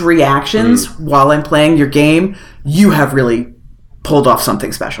having those reactions while I'm playing your game, you have really pulled off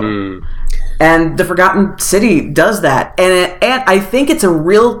something special. And The Forgotten City does that, and I think it's a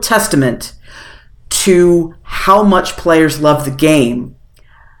real testament to how much players love the game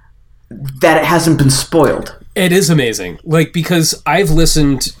that it hasn't been spoiled. It is amazing. Because I've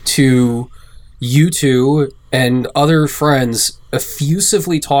listened to you two and other friends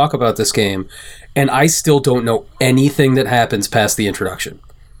effusively talk about this game, and I still don't know anything that happens past the introduction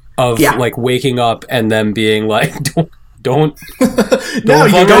of waking up and them being like, don't No,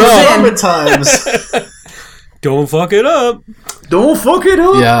 you don't at times. Don't fuck it up. Don't fuck it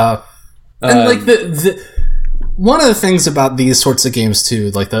up. Yeah. And the one of the things about these sorts of games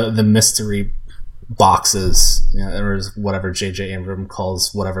too, the mystery boxes, or whatever J.J. Abrams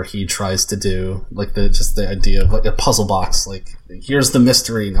calls whatever he tries to do, the idea of a puzzle box, here's the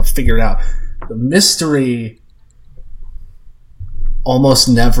mystery, now figure it out. The mystery almost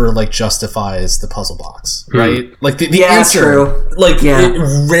never justifies the puzzle box, right? The answer, true.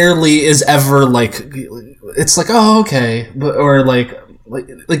 It rarely is ever it's oh okay, but or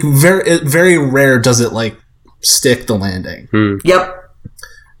very very rare does it stick the landing. Yep.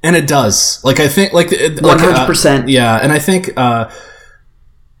 And it does. I think 100%. Yeah, and I think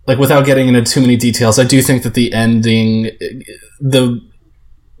without getting into too many details, I do think that the ending, the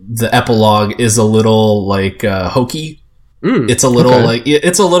epilogue is a little hokey. It's a little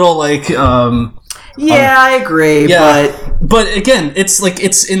it's a little I agree. Yeah, but again, it's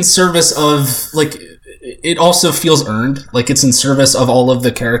it's in service of it also feels earned. Like it's in service of all of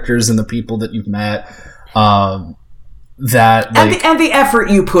the characters and the people that you've met. That like, and the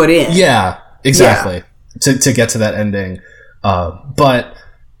effort you put in. Yeah, exactly. Yeah. To get to that ending. But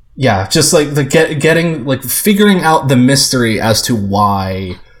yeah, just like getting like figuring out the mystery as to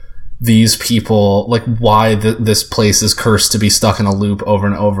why these people, like why this place is cursed to be stuck in a loop over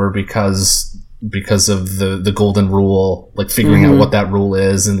and over because of the golden rule, like figuring out what that rule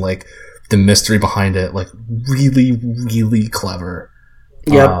is and like the mystery behind it, like really, really clever.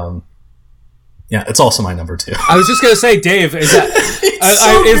 Yep. Yeah, it's also my number 2. I was just gonna say, Dave, is that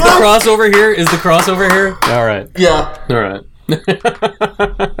is the crossover here? Is the crossover here? All right. Yeah. All right.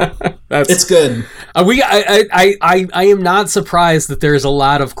 It's good. I am not surprised that there's a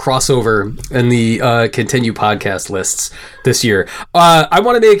lot of crossover in the Continue podcast lists this year. I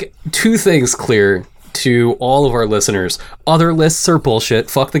want to make 2 things clear to all of our listeners. Other lists are bullshit.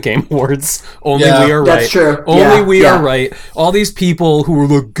 Fuck the Game Awards. Only we are right. That's true. Only we are right. All these people who are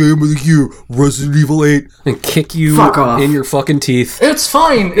like Game of the Year, Resident Evil 8, and kick you in your fucking teeth. It's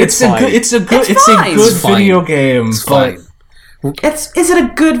fine. It's a good video game. It's fine. Is it a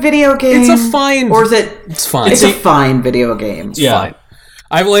good video game? It's a fine. Or is it? It's fine. It's a fine video game. It's fine.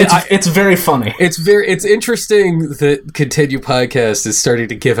 It's very funny. It's interesting that Continue Podcast is starting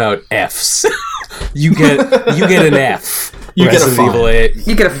to give out Fs. you get an F. You get a Evil 8.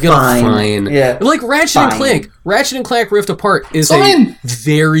 You get a fine. Yeah. Like Ratchet and Clank. Ratchet and Clank Rift Apart is a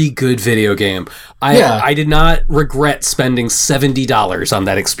very good video game. I did not regret spending $70 on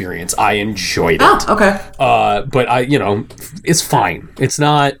that experience. I enjoyed it. Oh, okay. But it's fine. It's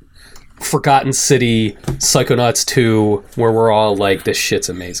not Forgotten City, Psychonauts 2, where we're all like, this shit's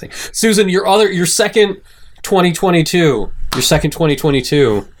amazing. Susan, your second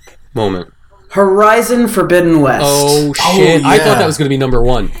 2022 moment. Horizon Forbidden West. Oh shit! I thought that was going to be number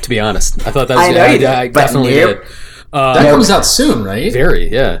 1. To be honest, I thought that was. I definitely did. That comes out soon, right? Very,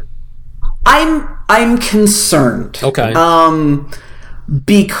 yeah. I'm concerned. Okay.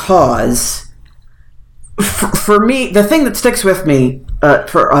 Because for me, the thing that sticks with me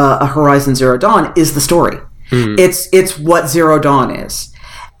for Horizon Zero Dawn is the story. It's what Zero Dawn is,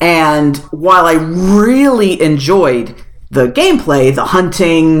 and while I really enjoyed the gameplay, the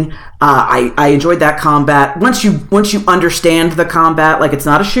hunting, I enjoyed that combat. Once you understand the combat, like it's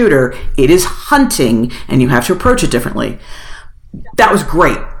not a shooter, it is hunting, and you have to approach it differently. That was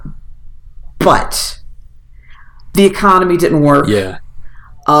great, but the economy didn't work. Yeah,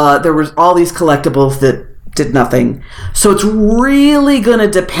 there was all these collectibles that did nothing. So it's really going to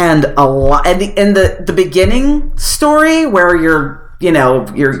depend a lot. In the beginning story, where you're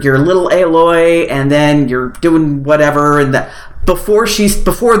little Aloy, and then you're doing whatever, and before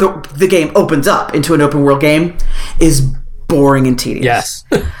the game opens up into an open world game is boring and tedious. Yes.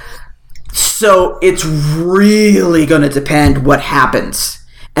 So it's really going to depend what happens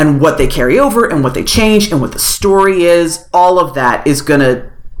and what they carry over and what they change and what the story is. All of that is going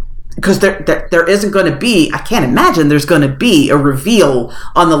to, because there isn't going to be, I can't imagine there's going to be a reveal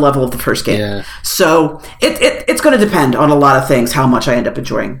on the level of the first game. Yeah. So it's going to depend on a lot of things how much I end up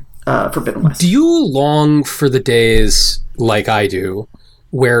enjoying Forbidden West. Do you long for the days, like I do,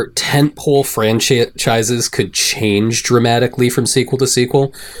 where tentpole franchises could change dramatically from sequel to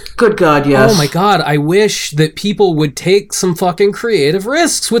sequel? Good God, yes. Oh my God, I wish that people would take some fucking creative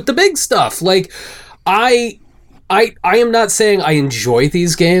risks with the big stuff. Like, I am not saying I enjoy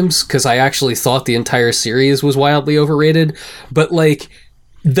these games, because I actually thought the entire series was wildly overrated, but like,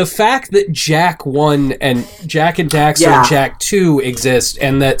 the fact that Jak 1 and Jak and Daxter and Jak 2 exist,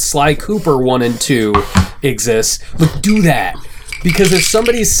 and that Sly Cooper 1 and 2 exist, like, do that. Because if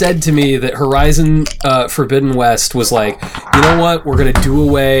somebody said to me that Horizon Forbidden West was like, you know what, we're going to do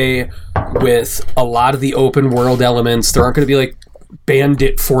away with a lot of the open world elements, there aren't going to be like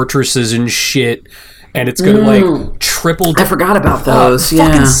bandit fortresses and shit, and it's going to like triple... I forgot about those.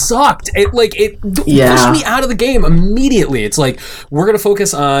 Fucking sucked. It pushed me out of the game immediately. It's like, we're going to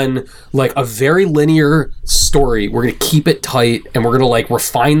focus on like a very linear story. We're going to keep it tight, and we're going to like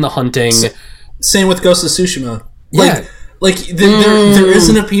refine the hunting. Same with Ghost of Tsushima. Yeah. Like there is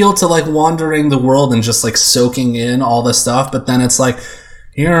an appeal to like wandering the world and just like soaking in all the stuff, but then it's like,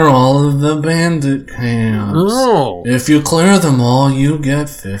 here are all of the bandit camps. Oh. If you clear them all, you get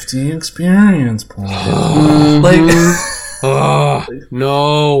 50 experience points.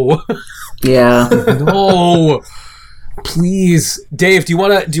 No. Yeah. No. Please, Dave. Do you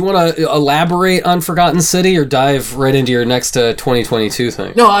want to elaborate on Forgotten City, or dive right into your next 2022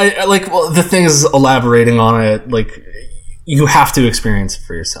 thing? No, I like. Well, the thing is, elaborating on it, like, you have to experience it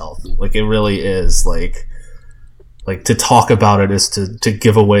for yourself. Like, it really is like to talk about it is to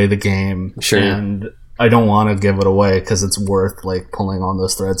give away the game. Sure. And I don't want to give it away because it's worth like pulling on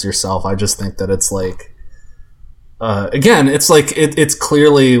those threads yourself. I just think that it's like, again, it's like it's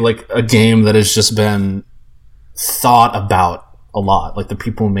clearly like a game that has just been thought about a lot. Like the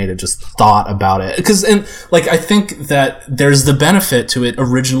people who made it just thought about it and like I think that there's the benefit to it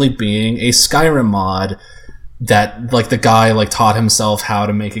originally being a Skyrim mod that like the guy like taught himself how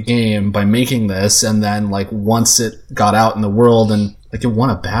to make a game by making this, and then like once it got out in the world and like it won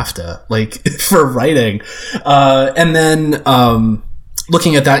a BAFTA like for writing, and then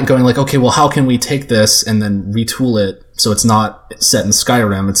looking at that and going like, okay, well, how can we take this and then retool it so it's not set in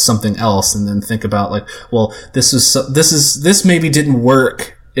Skyrim, it's something else, and then think about like, well, this maybe didn't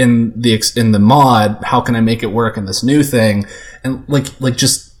work in the mod, how can I make it work in this new thing? And like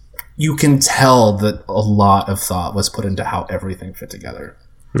just you can tell that a lot of thought was put into how everything fit together.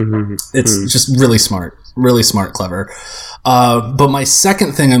 Mm-hmm. It's just really smart, clever. But my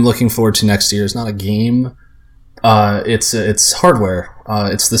second thing I'm looking forward to next year is not a game. It's hardware.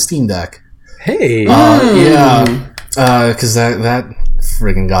 It's the Steam Deck. Hey. Yeah. Because that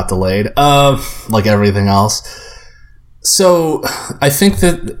friggin' got delayed. Like everything else. So I think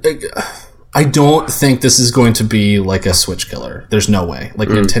that I don't think this is going to be like a Switch killer. There's no way. Like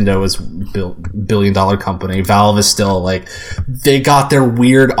Nintendo is billion-dollar company. Valve is still like, they got their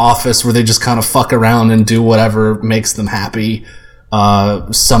weird office where they just kind of fuck around and do whatever makes them happy. A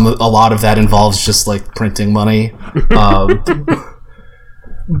lot of that involves just like printing money.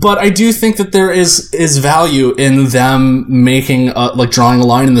 But I do think that there is value in them making like drawing a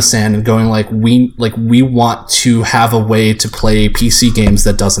line in the sand and going like we want to have a way to play PC games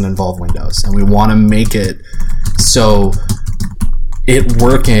that doesn't involve Windows, and we want to make it so it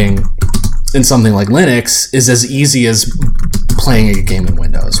working in something like Linux is as easy as playing a game in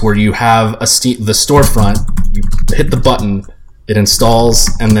Windows, where you have the storefront, you hit the button, it installs,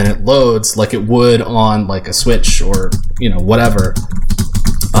 and then it loads like it would on like a Switch or whatever.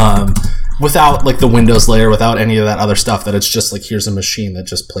 Without like the Windows layer, without any of that other stuff, that it's just like, here's a machine that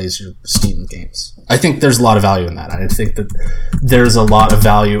just plays your Steam games. I think there's a lot of value in that. I think that there's a lot of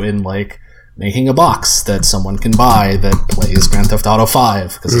value in like making a box that someone can buy that plays Grand Theft Auto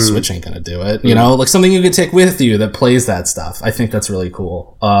 5 because the Switch ain't gonna do it. Like something you could take with you that plays that stuff. I think that's really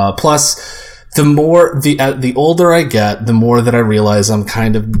cool. Plus, the older I get, the more that I realize I'm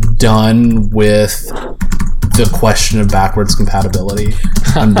kind of done with the question of backwards compatibility.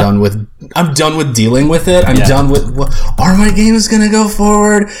 I'm done with dealing with it. I'm done with, are my games gonna go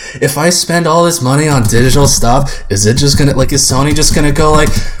forward? If I spend all this money on digital stuff, is it just gonna, like, is Sony just gonna go like,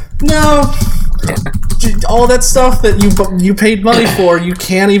 no, all that stuff that you paid money for, you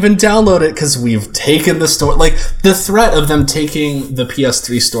can't even download it because we've taken the store. Like, the threat of them taking the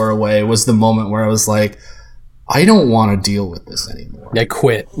PS3 store away was the moment where I was like, I don't want to deal with this anymore. I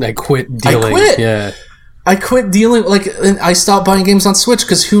quit dealing. Yeah. I quit dealing, like, and I stopped buying games on Switch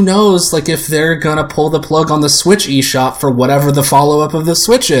because who knows, like, if they're gonna pull the plug on the Switch eShop for whatever the follow-up of the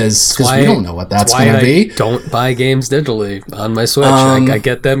Switch is, because we don't know what that's gonna be. I don't buy games digitally on my Switch. I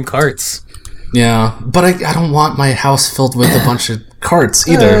get them carts. Yeah, but I don't want my house filled with a bunch of carts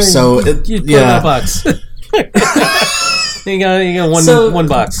either, so you put in a box. you got one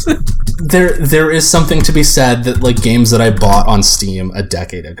box. There is something to be said that, like, games that I bought on Steam a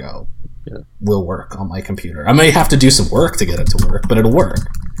decade ago will work on my computer. I may have to do some work to get it to work, but it'll work.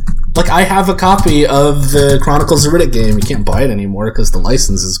 Like, I have a copy of the Chronicles of Riddick game. You can't buy it anymore because the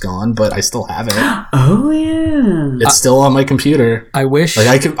license is gone, but I still have it. Oh yeah, it's still on my computer. I wish, like,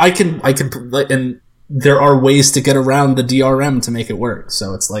 I can, and there are ways to get around the DRM to make it work.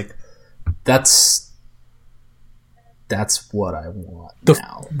 So it's like, that's what I want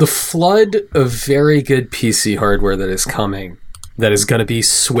now. The flood of very good PC hardware that is coming, that is going to be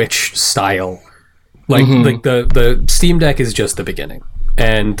Switch style. Like, the Steam Deck is just the beginning.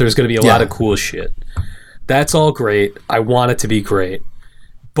 And there's going to be a lot of cool shit. That's all great. I want it to be great.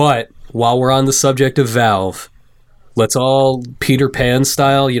 But while we're on the subject of Valve, let's all Peter Pan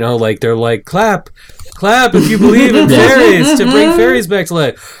style, like they're like, clap if you believe in fairies to bring fairies back to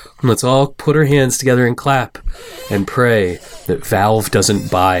life. Let's all put our hands together and clap and pray that Valve doesn't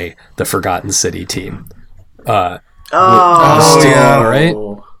buy the Forgotten City team. All right?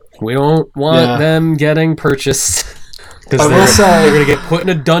 We don't want them getting purchased. Because they're going to get put in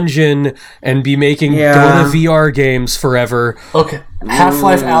a dungeon and be making Dota VR games forever. Okay.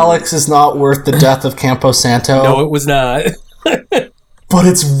 Half-Life Alyx is not worth the death of Campo Santo. No, it was not. But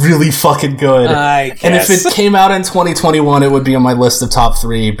it's really fucking good. And if it came out in 2021, it would be on my list of top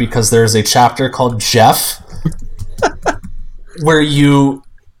 3 because there's a chapter called Jeff where you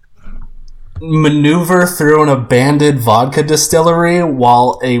maneuver through an abandoned vodka distillery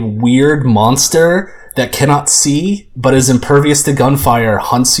while a weird monster that cannot see but is impervious to gunfire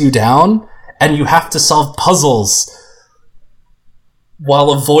hunts you down, and you have to solve puzzles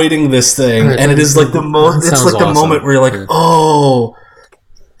while avoiding this thing. And it is like the moment where you're like, oh,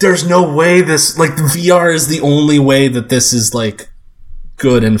 there's no way this, like, VR is the only way that this is like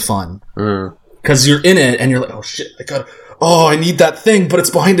good and fun. Because you're in it and you're like, oh shit, I need that thing, but it's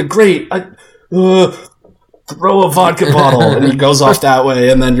behind a grate. Throw a vodka bottle, and it goes off that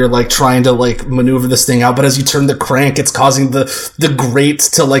way, and then you're like trying to like maneuver this thing out, but as you turn the crank, it's causing the grate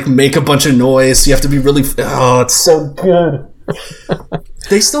to like make a bunch of noise, so you have to be really, it's so good.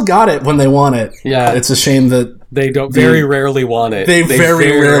 They still got it when they want it. Yeah. It's a shame that they don't very rarely want it. They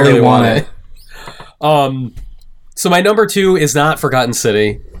very rarely want it. So my number 2 is not Forgotten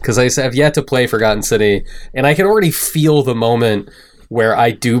City, because I have yet to play Forgotten City, and I can already feel the moment where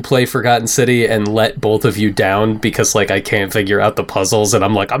I do play Forgotten City and let both of you down because like I can't figure out the puzzles, and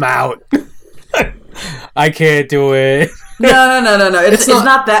I'm like, I'm out. I can't do it. No. It's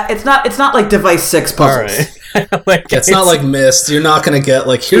not that. It's not like Device 6 puzzles. All right. Like, it's not like Myst. You're not going to get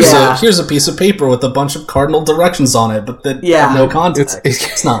like here's a piece of paper with a bunch of cardinal directions on it, but that have no context.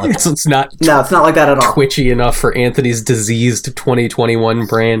 It's not like it's not. No, it's not like that at all. Twitchy enough for Anthony's diseased 2021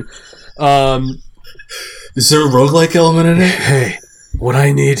 brain. Is there a roguelike element in it? Hey, what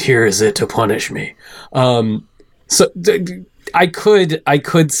I need here is it to punish me. I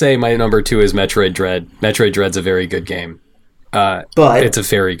could say my number 2 is Metroid Dread. Metroid Dread's a very good game. But it's a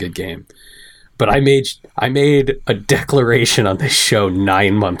very good game. But I made a declaration on this show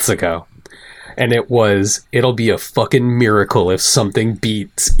 9 months ago. And it'll be a fucking miracle if something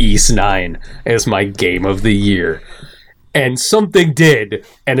beats Ys 9 as my game of the year. And something did,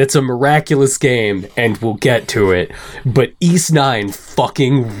 and it's a miraculous game, and we'll get to it. But Ys 9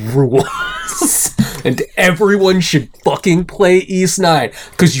 fucking rules. And everyone should fucking Play Ys 9.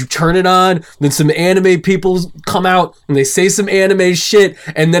 Because you turn it on, then some anime people come out, and they say some anime shit,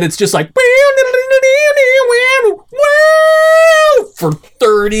 and then it's just like... for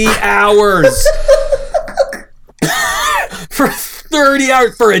 30 hours. For 30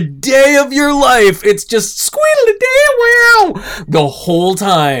 hours, for a day of your life, it's just squeedly-day-wow the whole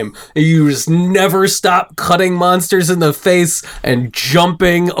time. You just never stop cutting monsters in the face and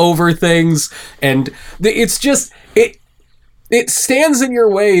jumping over things, and it's just it stands in your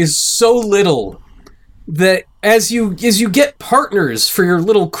way so little that as you get partners for your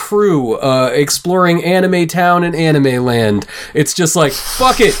little crew exploring Anime Town and Anime Land, it's just like,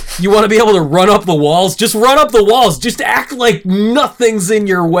 fuck it, you want to be able to run up the walls? Just run up the walls. Just act like nothing's in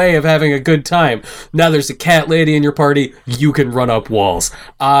your way of having a good time. Now there's a cat lady in your party, you can run up walls.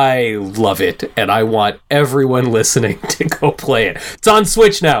 I love it, and I want everyone listening to go play it. It's on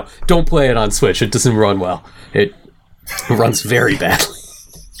Switch now. Don't play it on Switch. It doesn't run well. It runs very badly.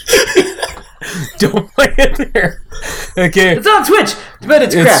 Don't play it there. Okay. It's on Switch, but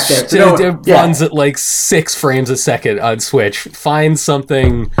it's crap there. It runs at like 6 frames a second on Switch. Find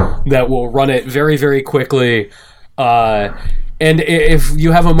something that will run it very, very quickly. And if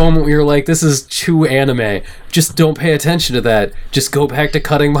you have a moment where you're like, this is too anime, just don't pay attention to that. Just go back to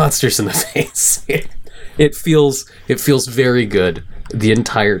cutting monsters in the face. It feels very good the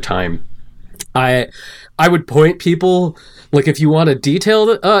entire time. I would point people, like, if you want a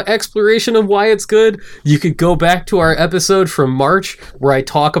detailed exploration of why it's good, you could go back to our episode from March where I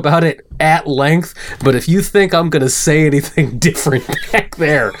talk about it at length. But if you think I'm going to say anything different back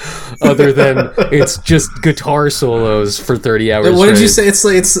there, other than it's just guitar solos for 30 hours What did you say?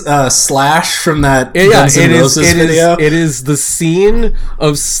 It's Slash from that Guns N' Roses video? It is the scene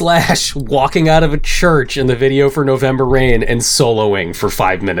of Slash walking out of a church in the video for November Rain and soloing for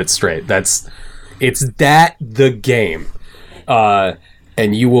 5 minutes straight. It's the game.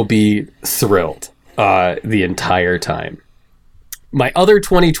 And you will be thrilled the entire time. My other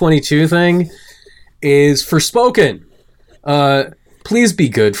 2022 thing is Forspoken. Please be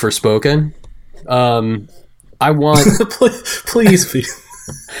good, Forspoken. I want... Please be.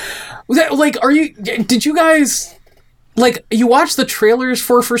 Like, did you guys... Like, you watched the trailers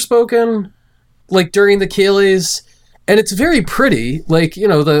for Forspoken? Like, during the Kayleys? And it's very pretty. Like, you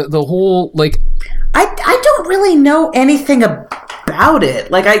know, the whole, like... I don't really know anything about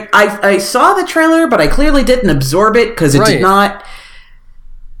it. Like, I saw the trailer, but I clearly didn't absorb it because it did not...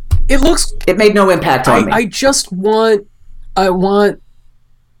 It made no impact on me. I just want... I want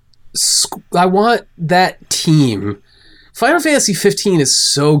that team. Final Fantasy 15 is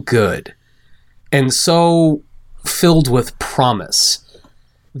so good and so filled with promise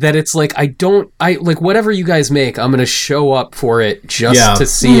that it's like, like whatever you guys make, I'm going to show up for it just to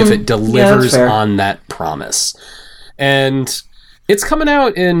see if it delivers on that promise. And it's coming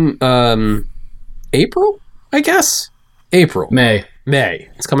out in April, I guess. April. May.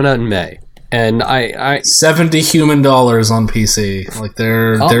 It's coming out in May. And I $70 on PC. Like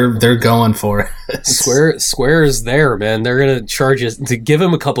they're going for it. Square is there, man. They're gonna charge us to give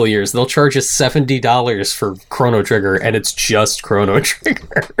them a couple of years. They'll charge us $70 for Chrono Trigger, and it's just Chrono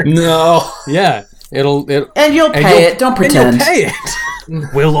Trigger. No. Yeah, it'll and you'll pay it. Don't pretend. And you'll pay it.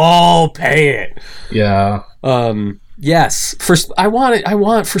 We'll all pay it. Yeah. Yes. I want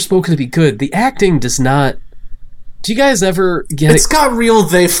Forspoken to be good. The acting does not. Do you guys ever get It's got real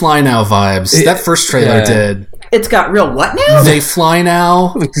They Fly Now vibes. That first trailer did. It's got real what now? They Fly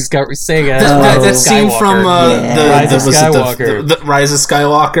Now. He's got saying that scene from Rise of Skywalker. The Rise of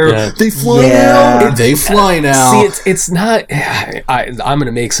Skywalker. Yeah. They fly now. They fly now. See, it's not. I'm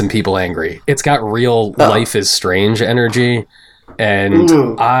gonna make some people angry. It's got real Life is Strange energy, and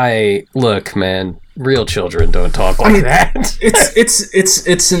look, man. Real children don't talk like that.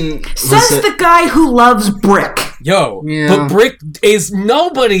 It's an says the guy who loves Brick. Yo, but Brick is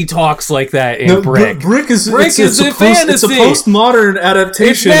nobody talks like that in Brick. Brick is a fantasy. It's a postmodern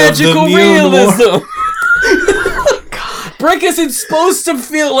adaptation it's magical of the realism. Brick isn't supposed to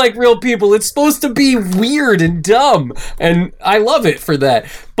feel like real people. It's supposed to be weird and dumb, and I love it for that.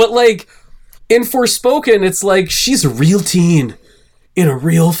 But like in Forspoken, it's like she's a real teen. In a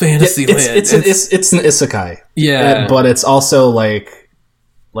real fantasy land. It's an isekai. Yeah. But it's also like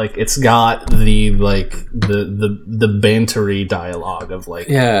it's got the bantery dialogue of like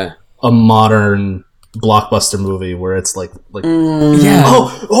a modern blockbuster movie where it's like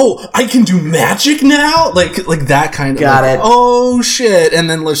I can do magic now, like that kind of got it. Oh shit, and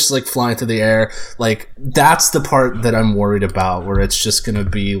then let's just like fly into the air. Like that's the part that I'm worried about, where it's just gonna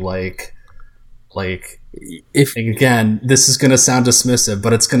be like if again, this is going to sound dismissive,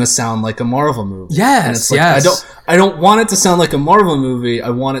 but it's going to sound like a Marvel movie. Yes, and it's like, yes. I don't want it to sound like a Marvel movie.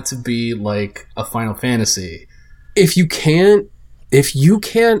 I want it to be like a Final Fantasy. If you can't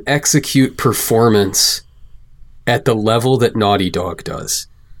execute performance at the level that Naughty Dog does,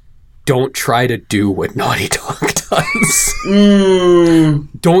 don't try to do what Naughty Dog does.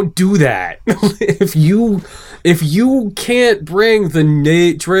 Don't do that. If you can't bring the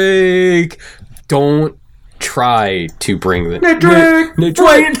Nate Drake, don't try to bring the Nate Drake. Nate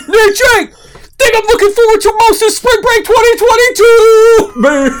Drake. Think I'm looking forward to most of Spring Break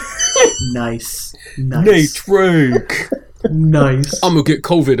 2022. Nice. Nate Drake. Nice. I'm gonna get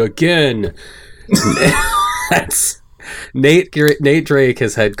COVID again. That's Nate Drake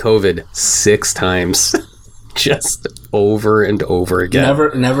has had COVID 6 times, just over and over again.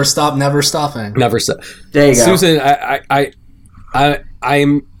 Never stop, never stopping. Never stop. There you go, Susan.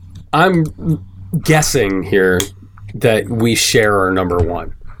 I'm guessing here that we share our number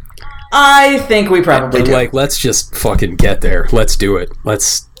one. I think we probably do. Like, let's just fucking get there. Let's do it.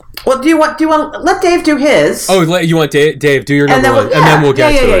 Let's. Well, do you want let Dave do his? Oh, you want Dave do your number one, and then we'll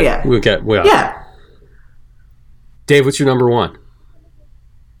get to it. Yeah. Yeah. Dave, what's your number one?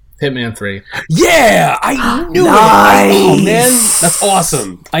 Hitman 3. Yeah, I knew it. Oh man, that's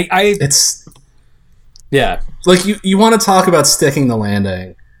awesome. It's yeah. Like you want to talk about sticking the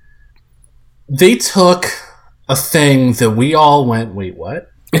landing. They took a thing that we all went, wait,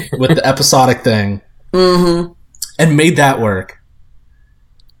 what? With the episodic thing, and made that work.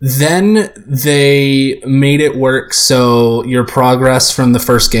 Then they made it work so your progress from the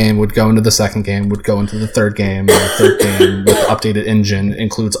first game would go into the second game, would go into the third game, and the third game with the updated engine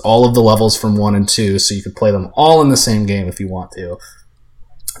includes all of the levels from 1 and 2, so you could play them all in the same game if you want to.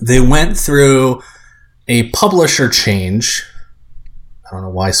 They went through a publisher change. I don't know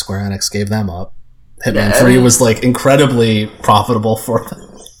why Square Enix gave them up. Hitman 3 was like incredibly profitable for them.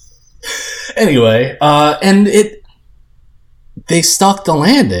 Anyway, and they stuck the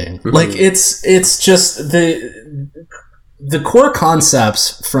landing. Like it's just the core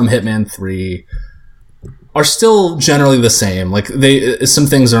concepts from Hitman 3 are still generally the same. Like some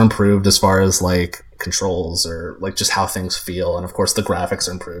things are improved as far as like controls or like just how things feel, and of course the graphics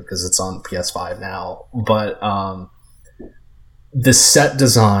are improved because it's on PS5 now. But the set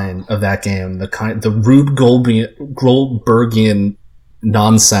design of that game, the Rube Goldbergian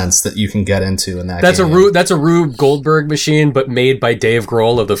nonsense that you can get into in that game. That's a Rube Goldberg machine, but made by Dave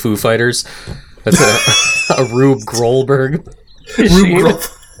Grohl of the Foo Fighters. That's a Rube Goldberg machine.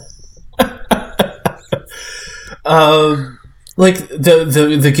 Like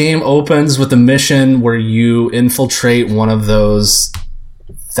the game opens with a mission where you infiltrate one of those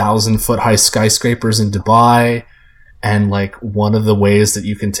 1,000-foot high skyscrapers in Dubai. And, like, one of the ways that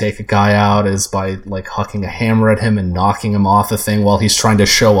you can take a guy out is by, like, hucking a hammer at him and knocking him off the thing while he's trying to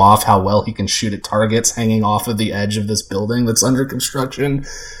show off how well he can shoot at targets hanging off of the edge of this building that's under construction.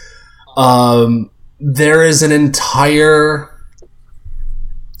 there is an entire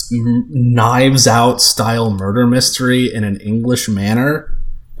Knives Out style murder mystery in an English manner,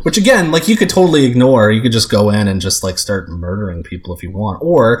 which again, like, you could totally ignore. You could just go in and just like start murdering people if you want,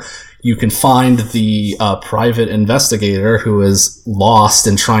 or you can find the private investigator who is lost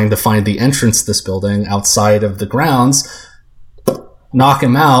and trying to find the entrance to this building outside of the grounds, knock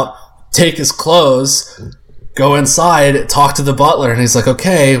him out, take his clothes, go inside, talk to the butler, and he's like,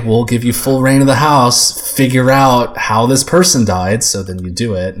 okay, we'll give you full reign of the house, figure out how this person died. So then you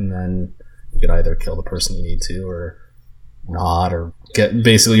do it, and then you could either kill the person you need to or not, or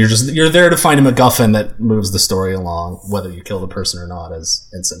basically you're there to find a MacGuffin that moves the story along. Whether you kill the person or not is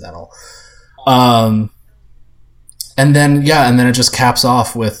incidental. And then it just caps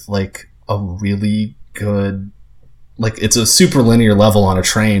off with like a really good, like, it's a super linear level on a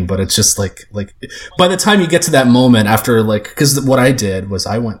train, but it's just like by the time you get to that moment after, like, because what I did was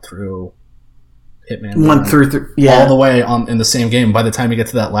I went through Hitman 1 through all the way on in the same game. By the time you get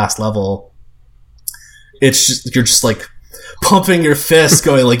to that last level, it's just, you're just like pumping your fist,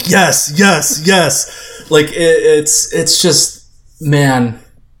 going like, yes, yes, yes. Like it's just, man,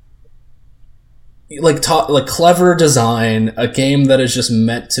 like clever design, a game that is just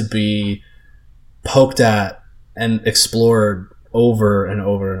meant to be poked at and explored over and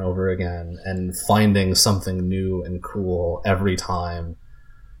over and over again, and finding something new and cool every time.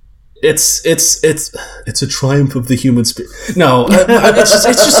 It's a triumph of the human spirit. No, it's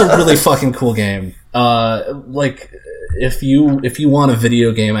just a really fucking cool game. Like, if you want a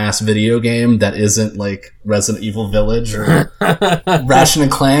video game that isn't like Resident Evil Village or Ratchet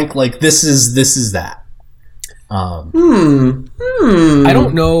and Clank, like, this is that. I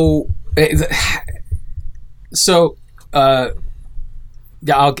don't know. So,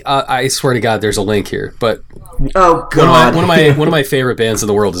 yeah, I swear to God, there's a link here. But oh god, one of my favorite bands in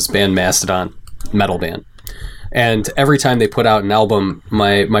the world is the band Mastodon, metal band. And every time they put out an album,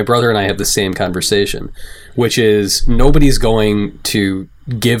 my brother and I have the same conversation, which is nobody's going to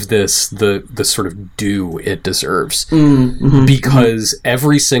give this the sort of due it deserves, because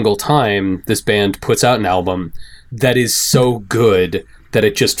every single time this band puts out an album that is so good that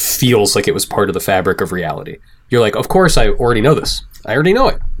it just feels like it was part of the fabric of reality. You're like, of course, I already know this. I already know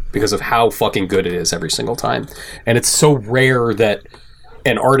it because of how fucking good it is every single time. And it's so rare that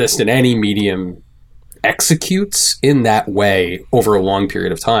an artist in any medium executes in that way over a long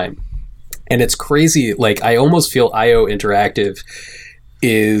period of time. And it's crazy. Like, I almost feel IO Interactive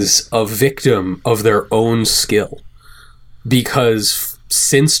is a victim of their own skill, because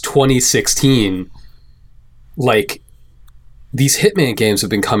since 2016, like, these Hitman games have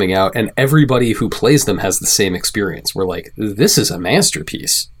been coming out, and everybody who plays them has the same experience. We're like, this is a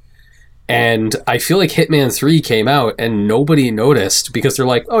masterpiece. And I feel like Hitman 3 came out and nobody noticed, because they're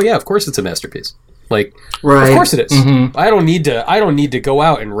like, oh yeah, of course it's a masterpiece. Like, right. Of course it is. Mm-hmm. I don't need to go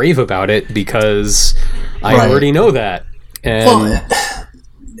out and rave about it because I already know that. And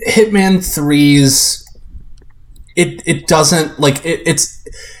Hitman 3's it doesn't, like,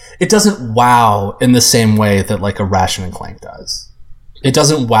 it doesn't wow in the same way that like a Ratchet and Clank does. It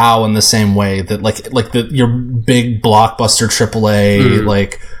doesn't wow in the same way that like your big blockbuster AAA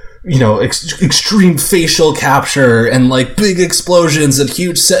like, you know, extreme facial capture and like big explosions and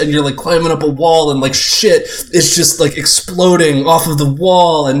huge set, and you're like climbing up a wall and like shit is just like exploding off of the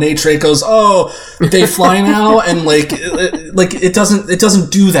wall, and Nate Drake goes, "Oh, they fly now," and like it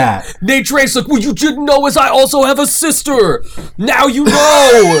doesn't do that. Nate Drake's like, "What you didn't know is I also have a sister. Now you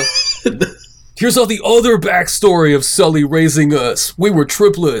know." Here's all the other backstory of Sully raising us. We were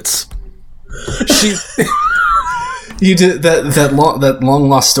triplets. She. You did that long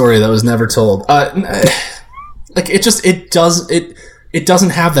lost story that was never told. Like, it doesn't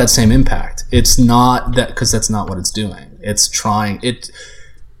have that same impact. It's not that, because that's not what it's doing. It's trying it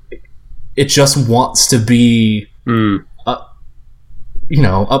just wants to be a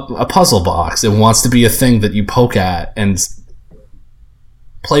puzzle box. It wants to be a thing that you poke at and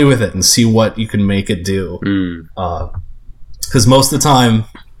play with it and see what you can make it do. Because most of the time,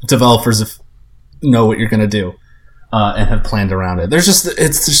 developers know what you're going to do. And have planned around it. It's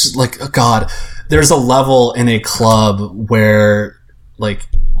just like, oh god, there's a level in a club where like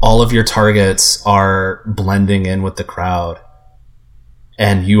all of your targets are blending in with the crowd,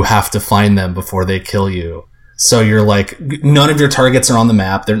 and you have to find them before they kill you. So you're like, none of your targets are on the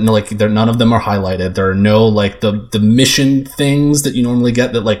map. None of them are highlighted. There are no like the mission things that you normally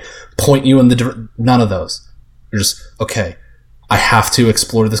get that like point you in none of those. You're just, okay, I have to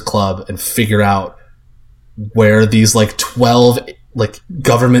explore this club and figure out where these like 12 like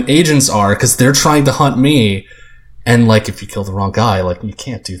government agents are, because they're trying to hunt me, And like, if you kill the wrong guy, like you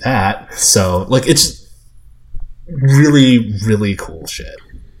can't do that. So like, it's really, really cool shit.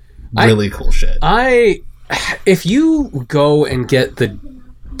 Really cool shit. If you go and get the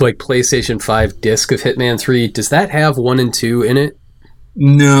like PlayStation 5 disc of Hitman 3, does that have 1 and 2 in it?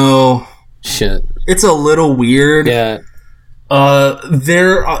 No. Shit. It's a little weird. Yeah.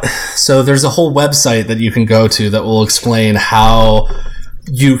 So there's a whole website that you can go to that will explain how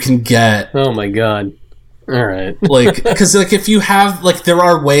you can get. Oh my god. All right. Like, because like if you have like, there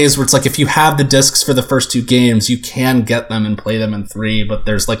are ways where it's like if you have the discs for the first 2 games, you can get them and play them in 3, but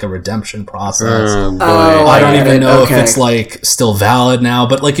there's like a redemption process. Oh, boy. I don't even know if it's like still valid now,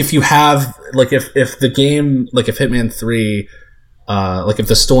 but like if you have like if the game, like if Hitman 3, like if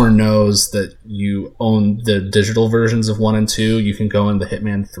the store knows that you own the digital versions of 1 and 2, you can go in the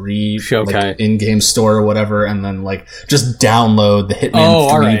Hitman 3 like, in-game store or whatever, and then like just download the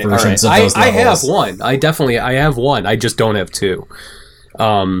Hitman 3 versions of those levels. I have 1. I have 1. I just don't have 2.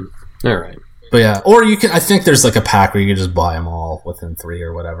 All right. But yeah, or you can. I think there's like a pack where you can just buy them all within 3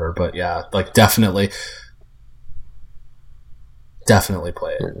 or whatever. But yeah, like definitely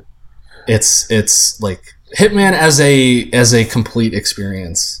play it. Yeah. It's like. Hitman as a complete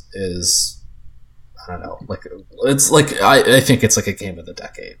experience is, I don't know, like it's like I think it's like a game of the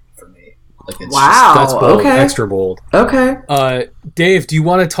decade for me. Like it's that's bold, extra bold. Okay. Dave, do you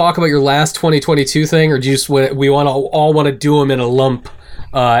want to talk about your last 2022 thing, or do you just we all want to do them in a lump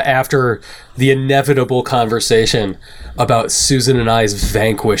after the inevitable conversation about Susan and I's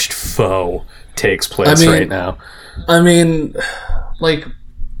vanquished foe takes place right now? I mean, like.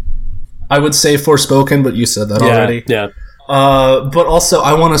 I would say Forspoken, but you said that already. Yeah. But also,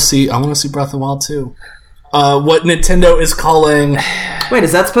 I want to see Breath of the Wild 2. What Nintendo is calling. Wait,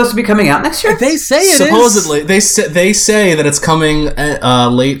 is that supposed to be coming out next year? They say it supposedly, is. They say that it's coming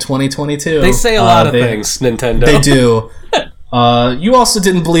late 2022. They say a lot of things, Nintendo. They do. You also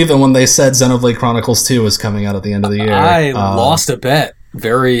didn't believe them when they said Xenoblade Chronicles 2 was coming out at the end of the year. I lost a bet.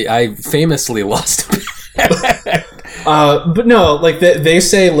 I famously lost a bet. But no, like they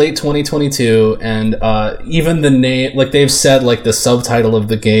say late 2022, and even the name, like they've said, like the subtitle of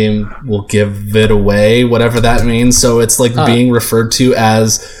the game will give it away, whatever that means. So it's like being referred to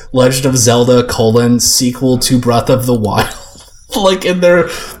as Legend of Zelda: sequel to Breath of the Wild, like in their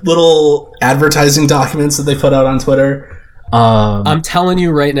little advertising documents that they put out on Twitter. I'm telling you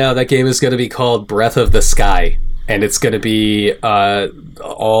right now, that game is going to be called Breath of the Sky, and it's going to be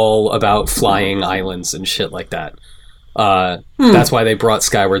all about flying islands and shit like that. That's why they brought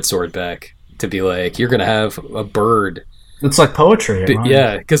Skyward Sword back, to be like, you're gonna have a bird. It's like poetry, right?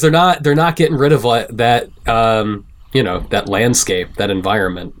 Yeah, because they're not getting rid of that that landscape, that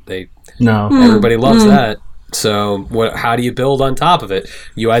environment. Everybody loves that. So how do you build on top of it?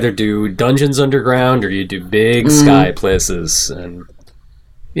 You either do dungeons underground or you do big sky places, and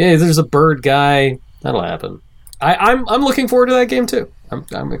yeah, there's a bird guy. That'll happen. I'm looking forward to that game too.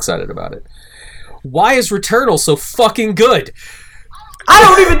 I'm excited about it. Why is Returnal so fucking good? I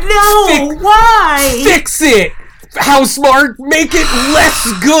don't even know why. Fix it, Housemarque. Make it less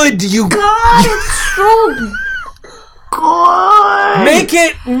good. You God, it's so good. Make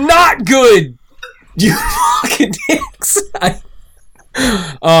it not good. You fucking dicks.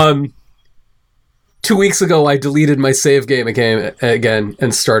 2 weeks ago, I deleted my save game again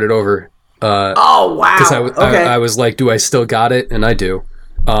and started over. Oh wow! Because I was like, do I still got it? And I do.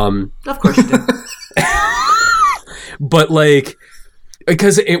 Of course you do. But like,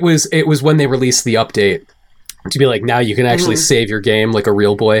 because it was when they released the update to be like, now you can actually save your game like a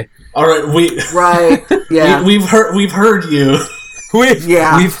real boy. All right, yeah. We've heard you.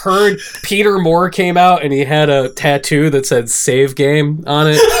 We've heard Peter Moore came out and he had a tattoo that said "save game" on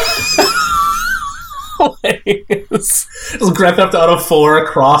it. It was Grand Theft Auto 4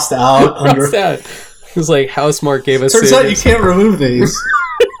 crossed out. It was like Housemarque gave us. Turns out you can't remove these.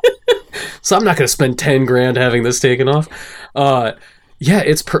 So I'm not going to spend $10,000 having this taken off.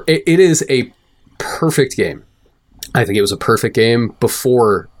 It is a perfect game. I think it was a perfect game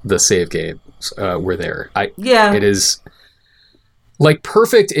before the save games were there. It is like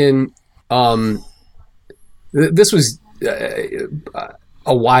perfect in. This was a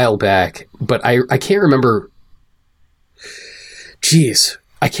while back, but I can't remember. Jeez.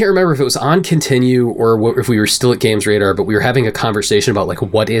 I can't remember if it was on Continue or if we were still at Games Radar, but we were having a conversation about like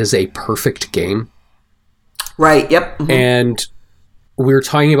what is a perfect game. Right. Yep. Mm-hmm. And we were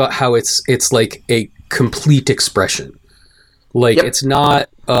talking about how it's like a complete expression. Like it's not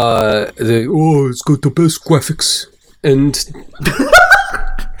it's got the best graphics and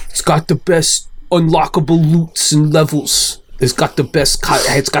it's got the best unlockable loots and levels. It's got the best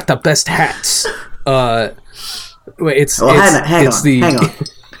hats. It's hang on. It's the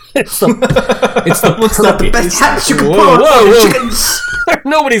What's not the best hats you can put whoa. on chickens?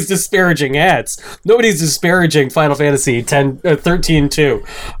 Nobody's disparaging hats. Nobody's disparaging Final Fantasy 13 too.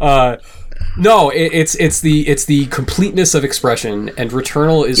 No, it's the completeness of expression, and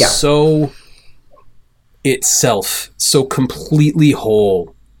Returnal is so itself, so completely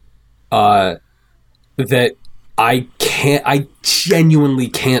whole, that I genuinely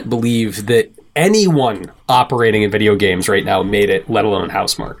can't believe that anyone operating in video games right now made it, let alone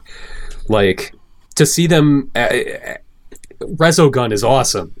Housemarque. Like, to see them, Resogun is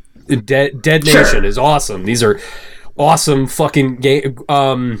awesome. Dead Nation is awesome. These are awesome fucking game.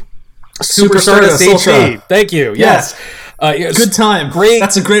 Super Stardust HD. Thank you. Yes. Good time. Great.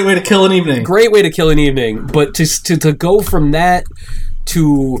 That's a great way to kill an evening. Great way to kill an evening. But to go from that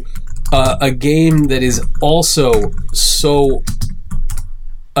to a game that is also so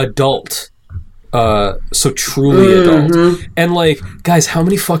adult, so truly adult. And like, guys, how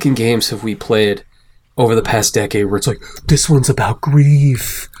many fucking games have we played over the past decade where it's like, this one's about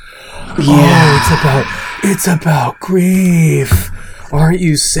grief? It's about grief. Aren't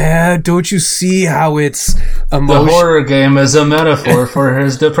you sad? Don't you see how it's emotional? The horror game is a metaphor for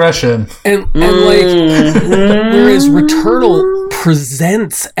his depression. And like, whereas Returnal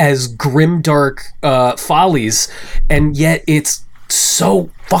presents as grimdark follies, and yet it's so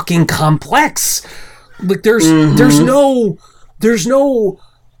fucking complex. Like, there's no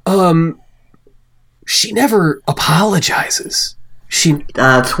she never apologizes.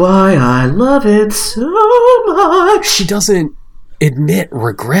 That's why I love it so much. She doesn't admit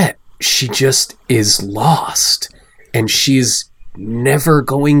regret. She just is lost, and she's never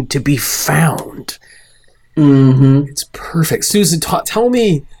going to be found. It's perfect. Susan, tell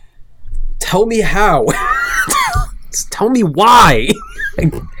me how. Tell me why.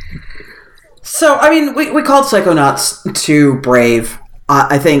 So, I mean, we called Psychonauts 2 brave.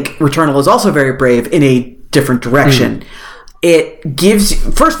 I think Returnal is also very brave in a different direction. It gives,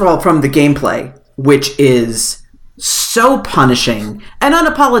 first of all, from the gameplay, which is so punishing and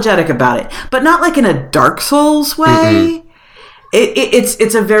unapologetic about it, but not like in a Dark Souls way.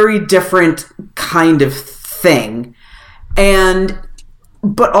 It's a very different kind of thing.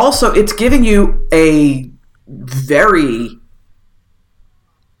 But also it's giving you a very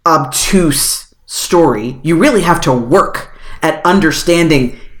obtuse story. You really have to work at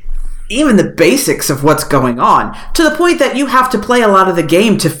understanding even the basics of what's going on, to the point that you have to play a lot of the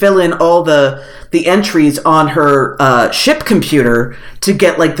game to fill in all the entries on her ship computer to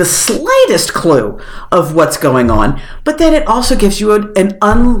get like the slightest clue of what's going on. But then it also gives you an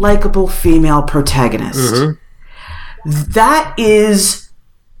unlikable female protagonist. That is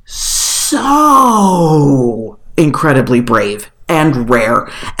so incredibly brave and rare,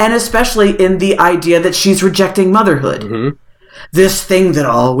 and especially in the idea that she's rejecting motherhood. This thing that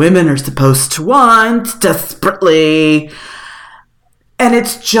all women are supposed to want desperately. And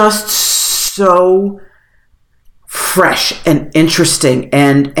it's just so fresh and interesting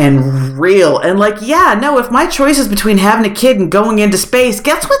and real. And like, yeah, no, if my choice is between having a kid and going into space,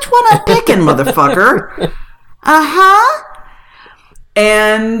 guess which one I'm picking, motherfucker?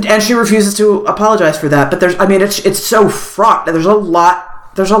 And she refuses to apologize for that. But it's so fraught. There's a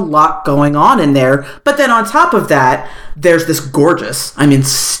lot going on in there. But then on top of that, there's this gorgeous,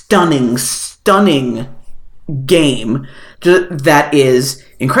 stunning game that is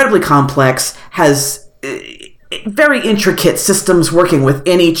incredibly complex, has very intricate systems working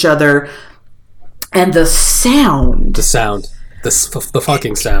within each other, and the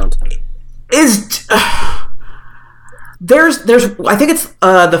fucking sound is there's I think it's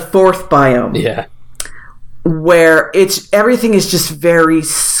the fourth biome, where everything is just very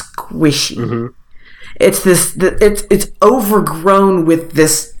squishy. It's it's overgrown with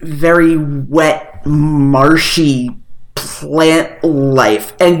this very wet, marshy plant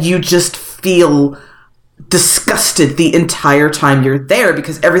life, and you just feel disgusted the entire time you're there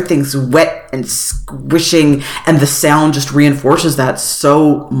because everything's wet and squishing, and the sound just reinforces that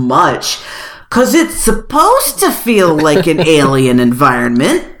so much because it's supposed to feel like an alien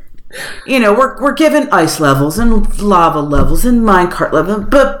environment. You know, we're given ice levels and lava levels and minecart levels,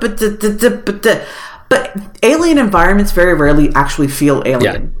 but alien environments very rarely actually feel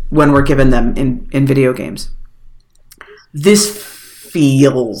alien when we're given them in video games. This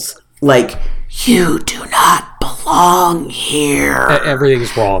feels like you do not belong here.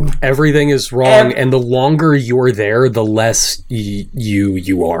 Everything's wrong. Everything is wrong, and the longer you're there, the less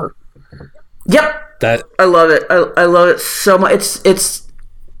you are. Yep. I love it. I love it so much. It's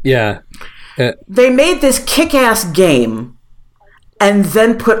they made this kick-ass game and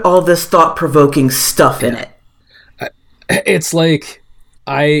then put all this thought-provoking stuff in it. it's like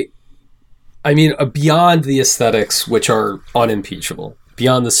I mean, beyond the aesthetics, which are unimpeachable,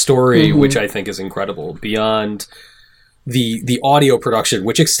 beyond the story, which I think is incredible, beyond the audio production,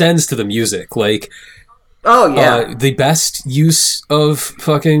 which extends to the music, like, oh yeah, the best use of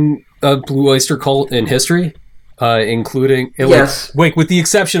fucking Blue Oyster Cult in history, including yes, like, with the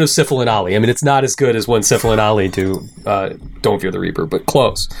exception of Sifl and Ollie. I mean, it's not as good as when Sifl and Ollie do Don't Fear the Reaper, but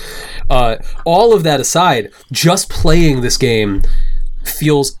close. All of that aside, just playing this game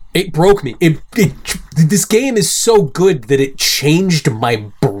feels, it broke me. This game is so good that it changed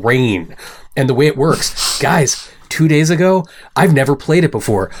my brain and the way it works, guys. 2 days ago, I've never played it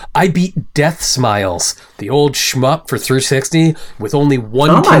before. I beat Death Smiles, the old shmup for 360, with only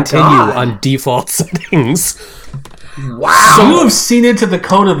one continue on default settings. Wow. So you have seen into the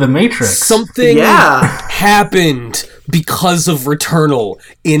code of the Matrix. Something happened because of Returnal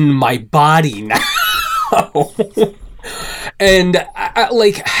in my body now. And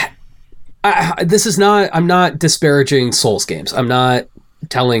this is not, I'm not disparaging Souls games. I'm not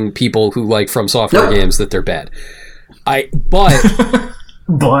telling people who like From Software games that they're bad. But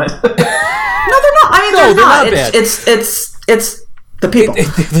but no, they're not. I mean, they're not bad. It's the people.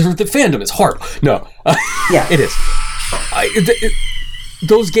 The fandom is horrible. No, yeah, it is.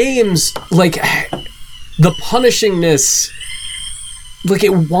 Those games, like the punishingness, like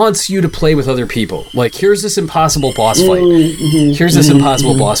it wants you to play with other people. Like, here's this impossible boss fight. Here's this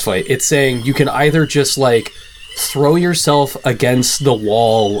impossible boss fight. It's saying you can either just like throw yourself against the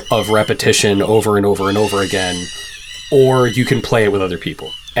wall of repetition over and over and over again, or you can play it with other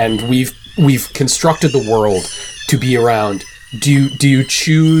people. And we've constructed the world to be around. Do you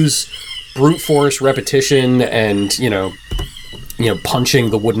choose brute force repetition and you know punching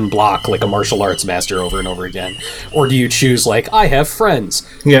the wooden block like a martial arts master over and over again, or do you choose like, I have friends?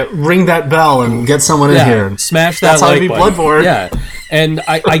 Yeah, ring that bell and get someone in here. Smash that like button. Bloodborne. Yeah, and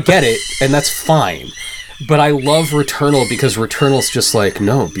I get it, and that's fine. But I love Returnal because Returnal's just like,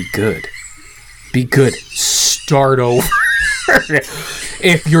 no, be good. Be good. Start over.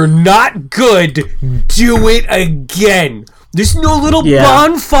 If you're not good, do it again. There's no little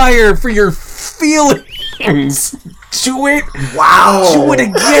bonfire for your feelings. Do it. Wow. Do it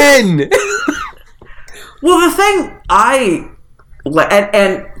again. Well, the thing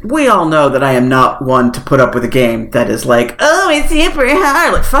and we all know that I am not one to put up with a game that is like, oh, it's super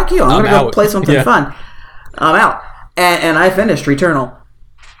hard. Like, fuck you. I'm going to go play something fun. I'm out. And I finished Returnal.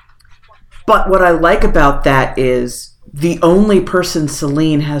 But what I like about that is the only person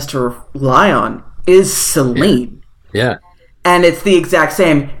Celine has to rely on is Celine. Yeah. And it's the exact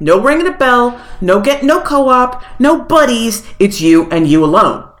same. No ringing a bell, no co-op, no buddies. It's you and you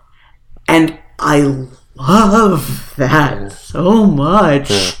alone. And I love that so much.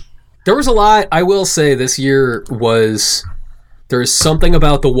 Yeah. There was a lot, I will say, this year was... There's something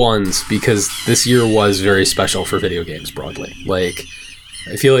about the ones, because this year was very special for video games broadly. Like,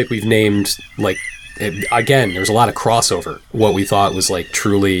 I feel like we've named, like, again, there's a lot of crossover. What we thought was, like,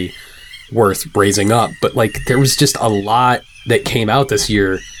 truly worth raising up. But, like, there was just a lot that came out this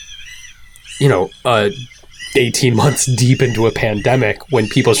year, 18 months deep into a pandemic when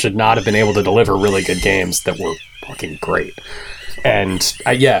people should not have been able to deliver really good games that were fucking great. And,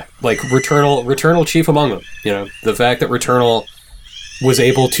 like, Returnal chief among them. The fact that Returnal was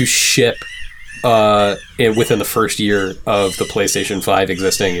able to ship within the first year of the PlayStation 5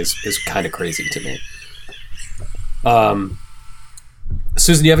 existing is kind of crazy to me.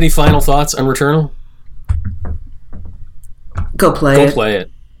 Susan, do you have any final thoughts on Returnal? Go play it.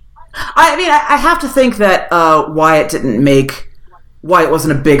 I mean, I have to think that why it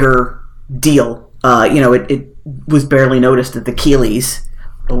wasn't a bigger deal. It was barely noticed at the Keeleys,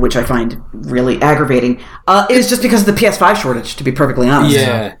 which I find really aggravating. It is just because of the PS5 shortage, to be perfectly honest.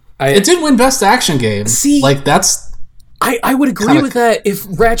 Yeah. It did win Best Action Game. See, like, that's... I would agree with that if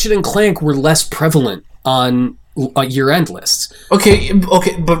Ratchet and Clank were less prevalent on year-end lists. Okay,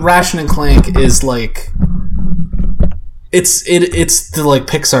 but Ratchet and Clank is, like... It's the, like,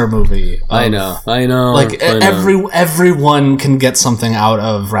 Pixar movie. I know. Like, everyone can get something out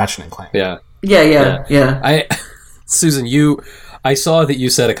of Ratchet and Clank. Yeah. Yeah. Susan, I saw that you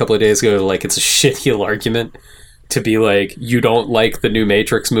said a couple of days ago, like, it's a shitheel argument to be like, you don't like the new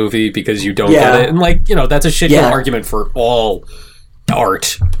Matrix movie because you don't get it. And, like, that's a shitheel argument for all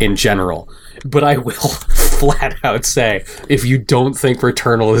art in general. But I will flat out say, if you don't think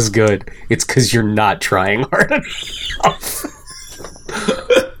Returnal is good, it's because you're not trying hard enough.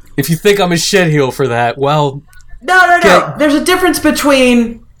 If you think I'm a shitheel for that, well... No. There's a difference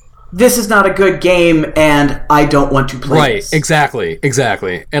between... this is not a good game, and I don't want to play this. Right,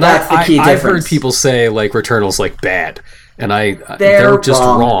 exactly. And that's the key difference. I've heard people say, like, Returnal's, like, bad. and they're just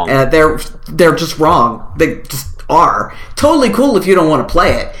wrong. They're just wrong. They just are. Totally cool if you don't want to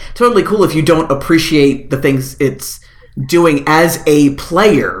play it. Totally cool if you don't appreciate the things it's doing as a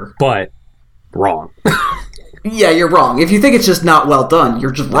player. But wrong. Yeah, you're wrong. If you think it's just not well done,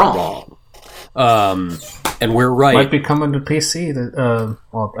 you're just wrong. And we're right. Might be coming to PC.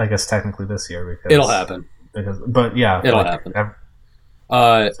 Well, I guess technically this year because it'll happen. But yeah, it'll happen.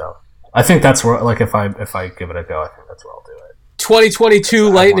 So I think that's where, like, if I give it a go, I think that's where I'll do it. 2022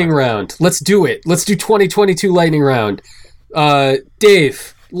 lightning round. Let's do it. Let's do 2022 lightning round.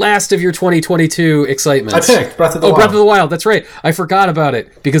 Dave, last of your 2022 excitements. I picked Breath of the Wild. Breath of the Wild. That's right. I forgot about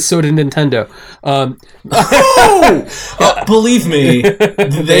it because so did Nintendo. Believe me,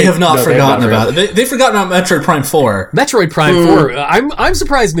 they have not forgotten about it. They've forgotten about Metroid Prime 4. Metroid Prime 4. I'm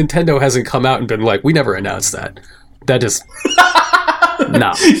surprised Nintendo hasn't come out and been like, we never announced that. That just...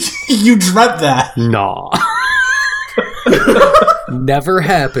 Nah. You dreamt that. Nah. Never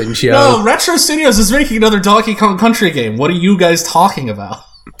happened, Joe. No, Retro Studios is making another Donkey Kong Country game. What are you guys talking about?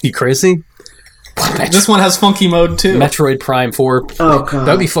 You crazy? This one has funky mode too. Metroid Prime 4. Oh, God.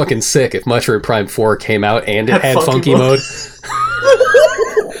 That'd be fucking sick if Metroid Prime 4 came out and it had funky mode.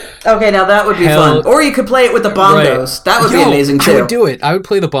 Okay, now that would be fun. Or you could play it with the bongos. Right. That would be amazing too. I would do it. I would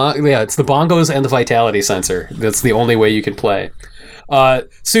play the Yeah, it's the bongos and the vitality sensor. That's the only way you can play.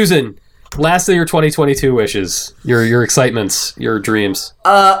 Susan, last of your 2022 wishes, your excitements, your dreams.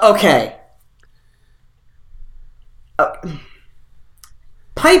 Okay.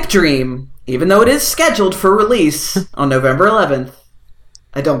 Pipe Dream, even though it is scheduled for release on November 11th,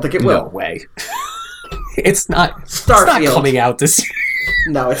 I don't think it will. No way. It's not. Starfield. It's not coming out this year.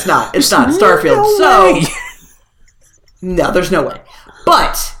 No, it's not. It's not Starfield. No, there's no way.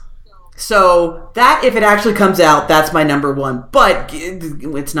 But so that if it actually comes out, that's my number one. But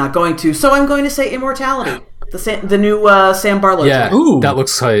it's not going to. So I'm going to say Immortality, the new Sam Barlow. Yeah, that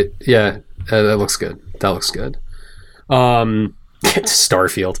looks tight. Yeah, that looks good. That looks good.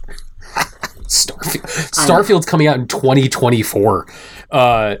 Starfield. Starfield's coming out in 2024.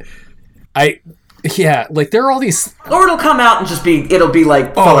 Like there are all these, or it'll come out and just be. It'll be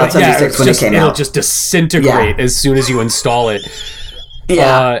like Fallout 76 when it came out. It'll just disintegrate as soon as you install it.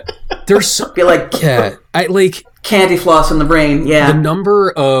 Yeah, there's be like I like candy floss in the brain. Yeah, the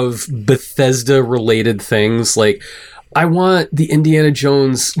number of Bethesda related things. Like I want the Indiana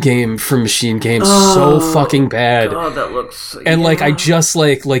Jones game from Machine Games so fucking bad. God, that looks. And like I just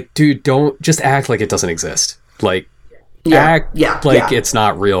like dude, don't just act like it doesn't exist. Like act like it's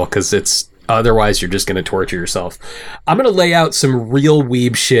not real because it's. Otherwise, you're just going to torture yourself. I'm going to lay out some real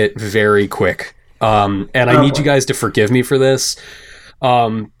weeb shit very quick. And I need you guys to forgive me for this.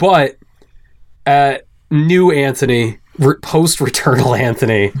 But new Anthony, post-Returnal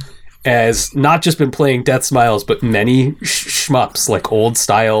Anthony, has not just been playing Death Smiles, but many shmups, like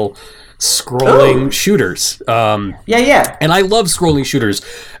old-style scrolling shooters. Yeah. And I love scrolling shooters.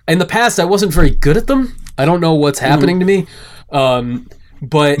 In the past, I wasn't very good at them. I don't know what's happening to me.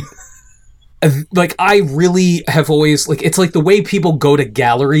 But... like I really have always like it's like the way people go to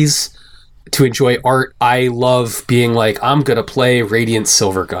galleries to enjoy art. I love being like I'm gonna play Radiant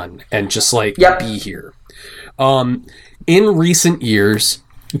Silvergun and just like be here. In recent years,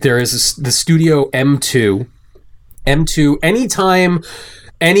 there is the studio M2. Anytime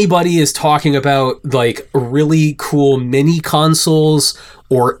anybody is talking about like really cool mini consoles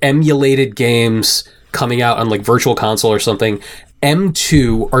or emulated games coming out on like Virtual Console or something.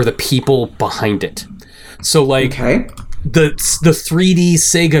 M2 are the people behind it. So like the 3D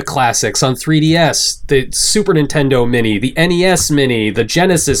Sega classics on 3DS, the Super Nintendo Mini, the NES Mini, the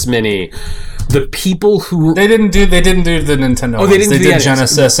Genesis Mini, the people who they didn't do the Nintendo. Oh, they didn't. They did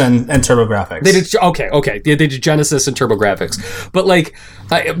Genesis and TurboGrafx. They did okay. They did Genesis and TurboGrafx. But like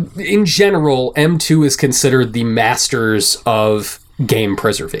in general, M2 is considered the masters of game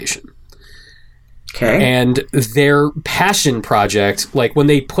preservation. Okay. And their passion project, like when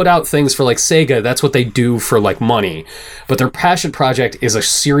they put out things for like Sega, that's what they do for like money. But their passion project is a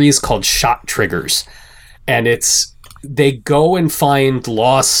series called Shot Triggers. And they go and find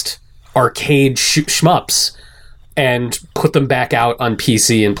lost arcade shmups and put them back out on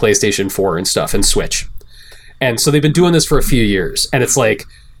PC and PlayStation 4 and stuff and Switch. And so they've been doing this for a few years. And it's like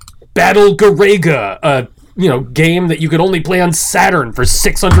Battle Garega, game that you could only play on Saturn for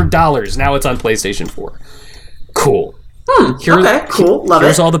 $600. Now it's on PlayStation 4. Cool. Cool. Love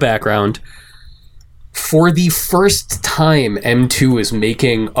here's it. all the background. For the first time, M2 is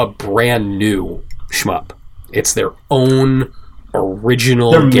making a brand new shmup. It's their own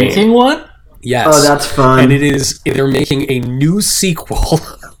original game. They're making one? Yes. Oh, that's fun. And they're making a new sequel.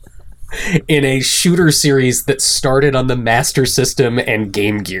 in a shooter series that started on the Master System and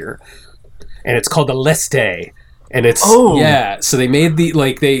Game Gear. And it's called Aleste. And it's so they made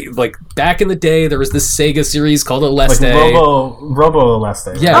back in the day there was this Sega series called Aleste. Like Robo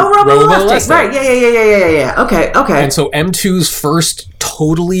Aleste. Yeah. Oh, Robo Aleste. Right. Yeah. Okay. And so M2's first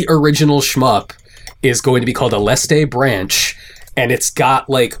totally original shmup is going to be called Aleste Branch, and it's got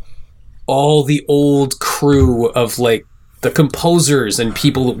like all the old crew of like the composers and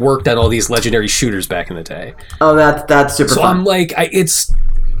people that worked on all these legendary shooters back in the day. Oh, that's super fun. So I'm like,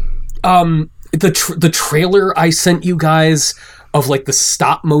 the trailer I sent you guys of like the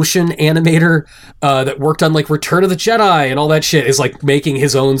stop motion animator that worked on like Return of the Jedi and all that shit is like making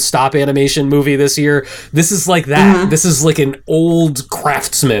his own stop animation movie this year. This is like that. Mm-hmm. This is like an old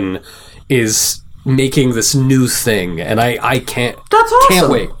craftsman is making this new thing, and I can't. That's awesome. Can't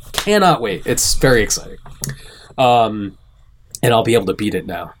wait. Cannot wait. It's very exciting. And I'll be able to beat it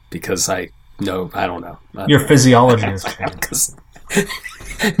now because I don't know. Your physiology is changed.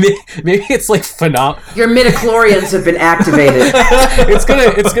 Maybe it's like phenomenal. Your midichlorians have been activated.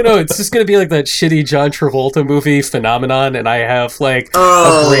 It's just gonna be like that shitty John Travolta movie Phenomenon, and I have like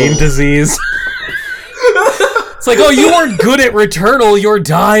a brain disease. It's like, oh, you weren't good at Returnal, you're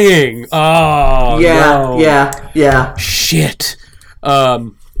dying. Oh, no. Yeah. Shit.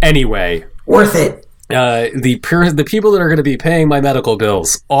 Anyway, worth it. The people that are going to be paying my medical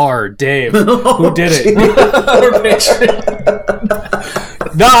bills are Dave, who did it.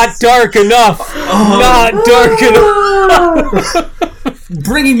 Not dark enough. Not dark enough.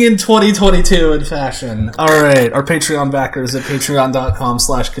 Bringing in 2022 in fashion. All right, our Patreon backers at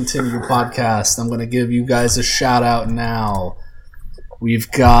patreon.com/continue podcast. I'm going to give you guys a shout out now. We've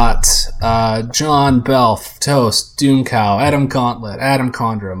got John Belf, Toast, Doomcow, Adam Gauntlet, Adam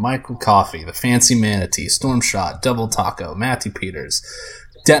Condra, Michael Coffey, The Fancy Manatee, Stormshot, Double Taco, Matthew Peters,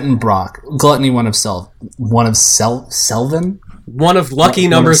 Denton Brock, Gluttony One of Selvin? One of lucky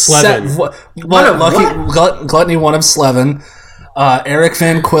number Slevin. Gluttony One of Slevin. Eric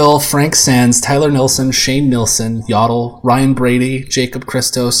Van Quill, Frank Sands, Tyler Nilsson, Shane Nilsson, Yodel, Ryan Brady, Jacob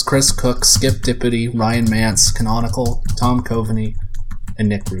Christos, Chris Cook, Skip Dippity, Ryan Mance, Canonical, Tom Coveney, and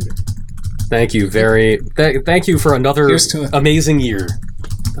Nick Ruder. Thank you thank you for another amazing year.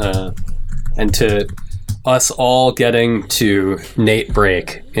 And to us all getting to Nate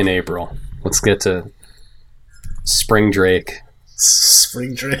break in April. Let's get to Spring Drake.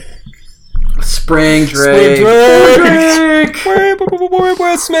 Spring Drake.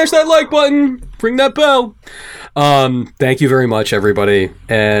 Smash that like button. Ring that bell. Thank you very much, everybody.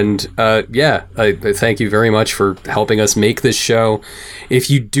 And I thank you very much for helping us make this show. If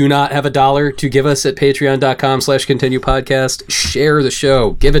you do not have $1 to give us at patreon.com/continue podcast, share the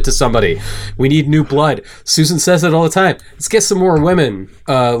show. Give it to somebody. We need new blood. Susan says it all the time. Let's get some more women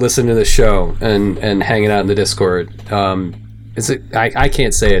listening to the show and hanging out in the Discord. Is it? I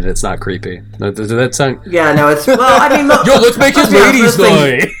can't say it. It's not creepy. Does that sound? Yeah, no. It's look, yo, let's make it ladies'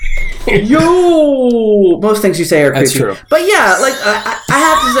 night. Yo, most things you say are creepy. That's true. But yeah, like I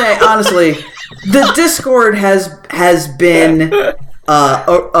have to say honestly, the Discord has been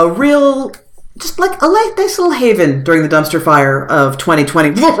a real, just like a nice little haven during the dumpster fire of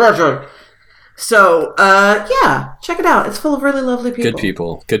 2020. So yeah, check it out. It's full of really lovely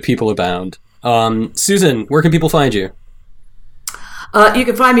people. Good people abound. Susan, where can people find you? You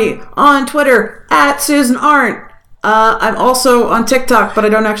can find me on Twitter at Susan Arndt. I'm also on TikTok, but I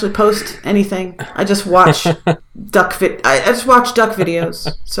don't actually post anything. I just watch I just watch duck videos.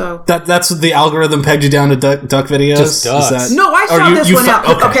 So that's the algorithm pegged you down to duck videos. Just ducks. No, I saw this one out.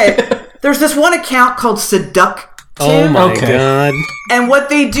 Okay, there's this one account called Seduct. Oh my god! And what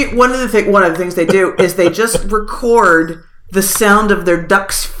they do, one of the things they do is they just record the sound of their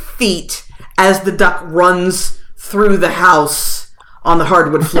duck's feet as the duck runs through the house on the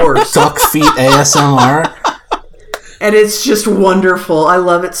hardwood floors. Duck feet ASMR. And it's just wonderful. I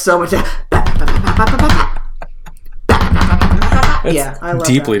love it so much. Yeah, I love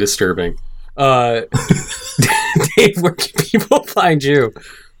deeply that. Disturbing. Dave, where can people find you?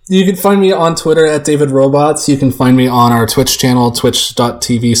 You can find me on Twitter at David Robots. You can find me on our Twitch channel,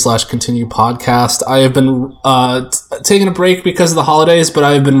 twitch.tv/continue podcast. I have been taking a break because of the holidays, but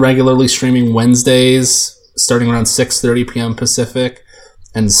I have been regularly streaming Wednesdays starting around 6:30 p.m. Pacific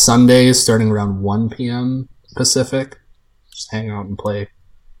and Sundays starting around 1 p.m. Pacific. Just hang out and play.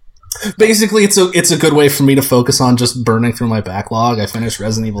 Basically, it's a good way for me to focus on just burning through my backlog. I finished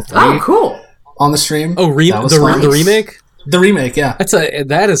Resident Evil 3 Oh, cool. on the stream. Oh, the remake? The remake, yeah.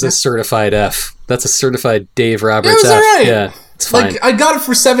 That is a certified F. That's a certified Dave Roberts It was F. all right. Yeah. It's fine. Like, I got it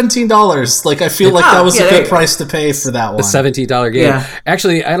for $17. Like, I feel like that was a good price to pay for that one. The $17 game. Yeah.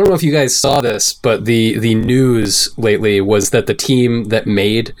 Actually, I don't know if you guys saw this, but the news lately was that the team that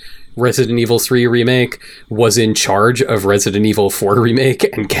made Resident Evil 3 Remake was in charge of Resident Evil 4 Remake,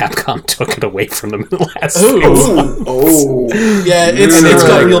 and Capcom took it away from them in the last 6 months. Yeah, it's got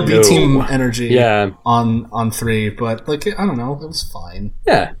like, real B-team energy Yeah. on 3, but, like, I don't know, it was fine.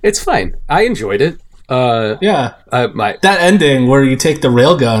 Yeah, it's fine. I enjoyed it. Yeah. That ending where you take the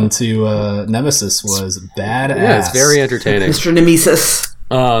railgun to Nemesis was badass. Yeah, it's very entertaining. Mr. Nemesis.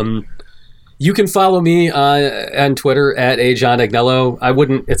 You can follow me on Twitter at @JohnAgnello. I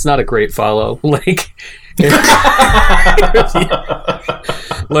wouldn't. It's not a great follow. Like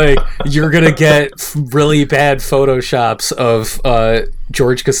you're gonna get really bad photoshops of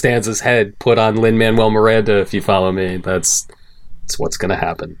George Costanza's head put on Lin-Manuel Miranda if you follow me. That's what's gonna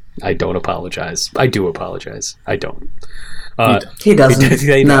happen. I don't apologize. I do apologize. I don't. He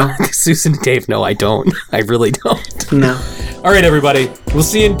doesn't. No. Susan and Dave, no, I don't. I really don't. No. All right, everybody. We'll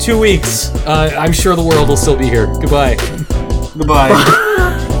see you in 2 weeks. I'm sure the world will still be here. Goodbye.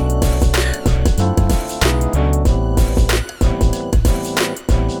 Goodbye.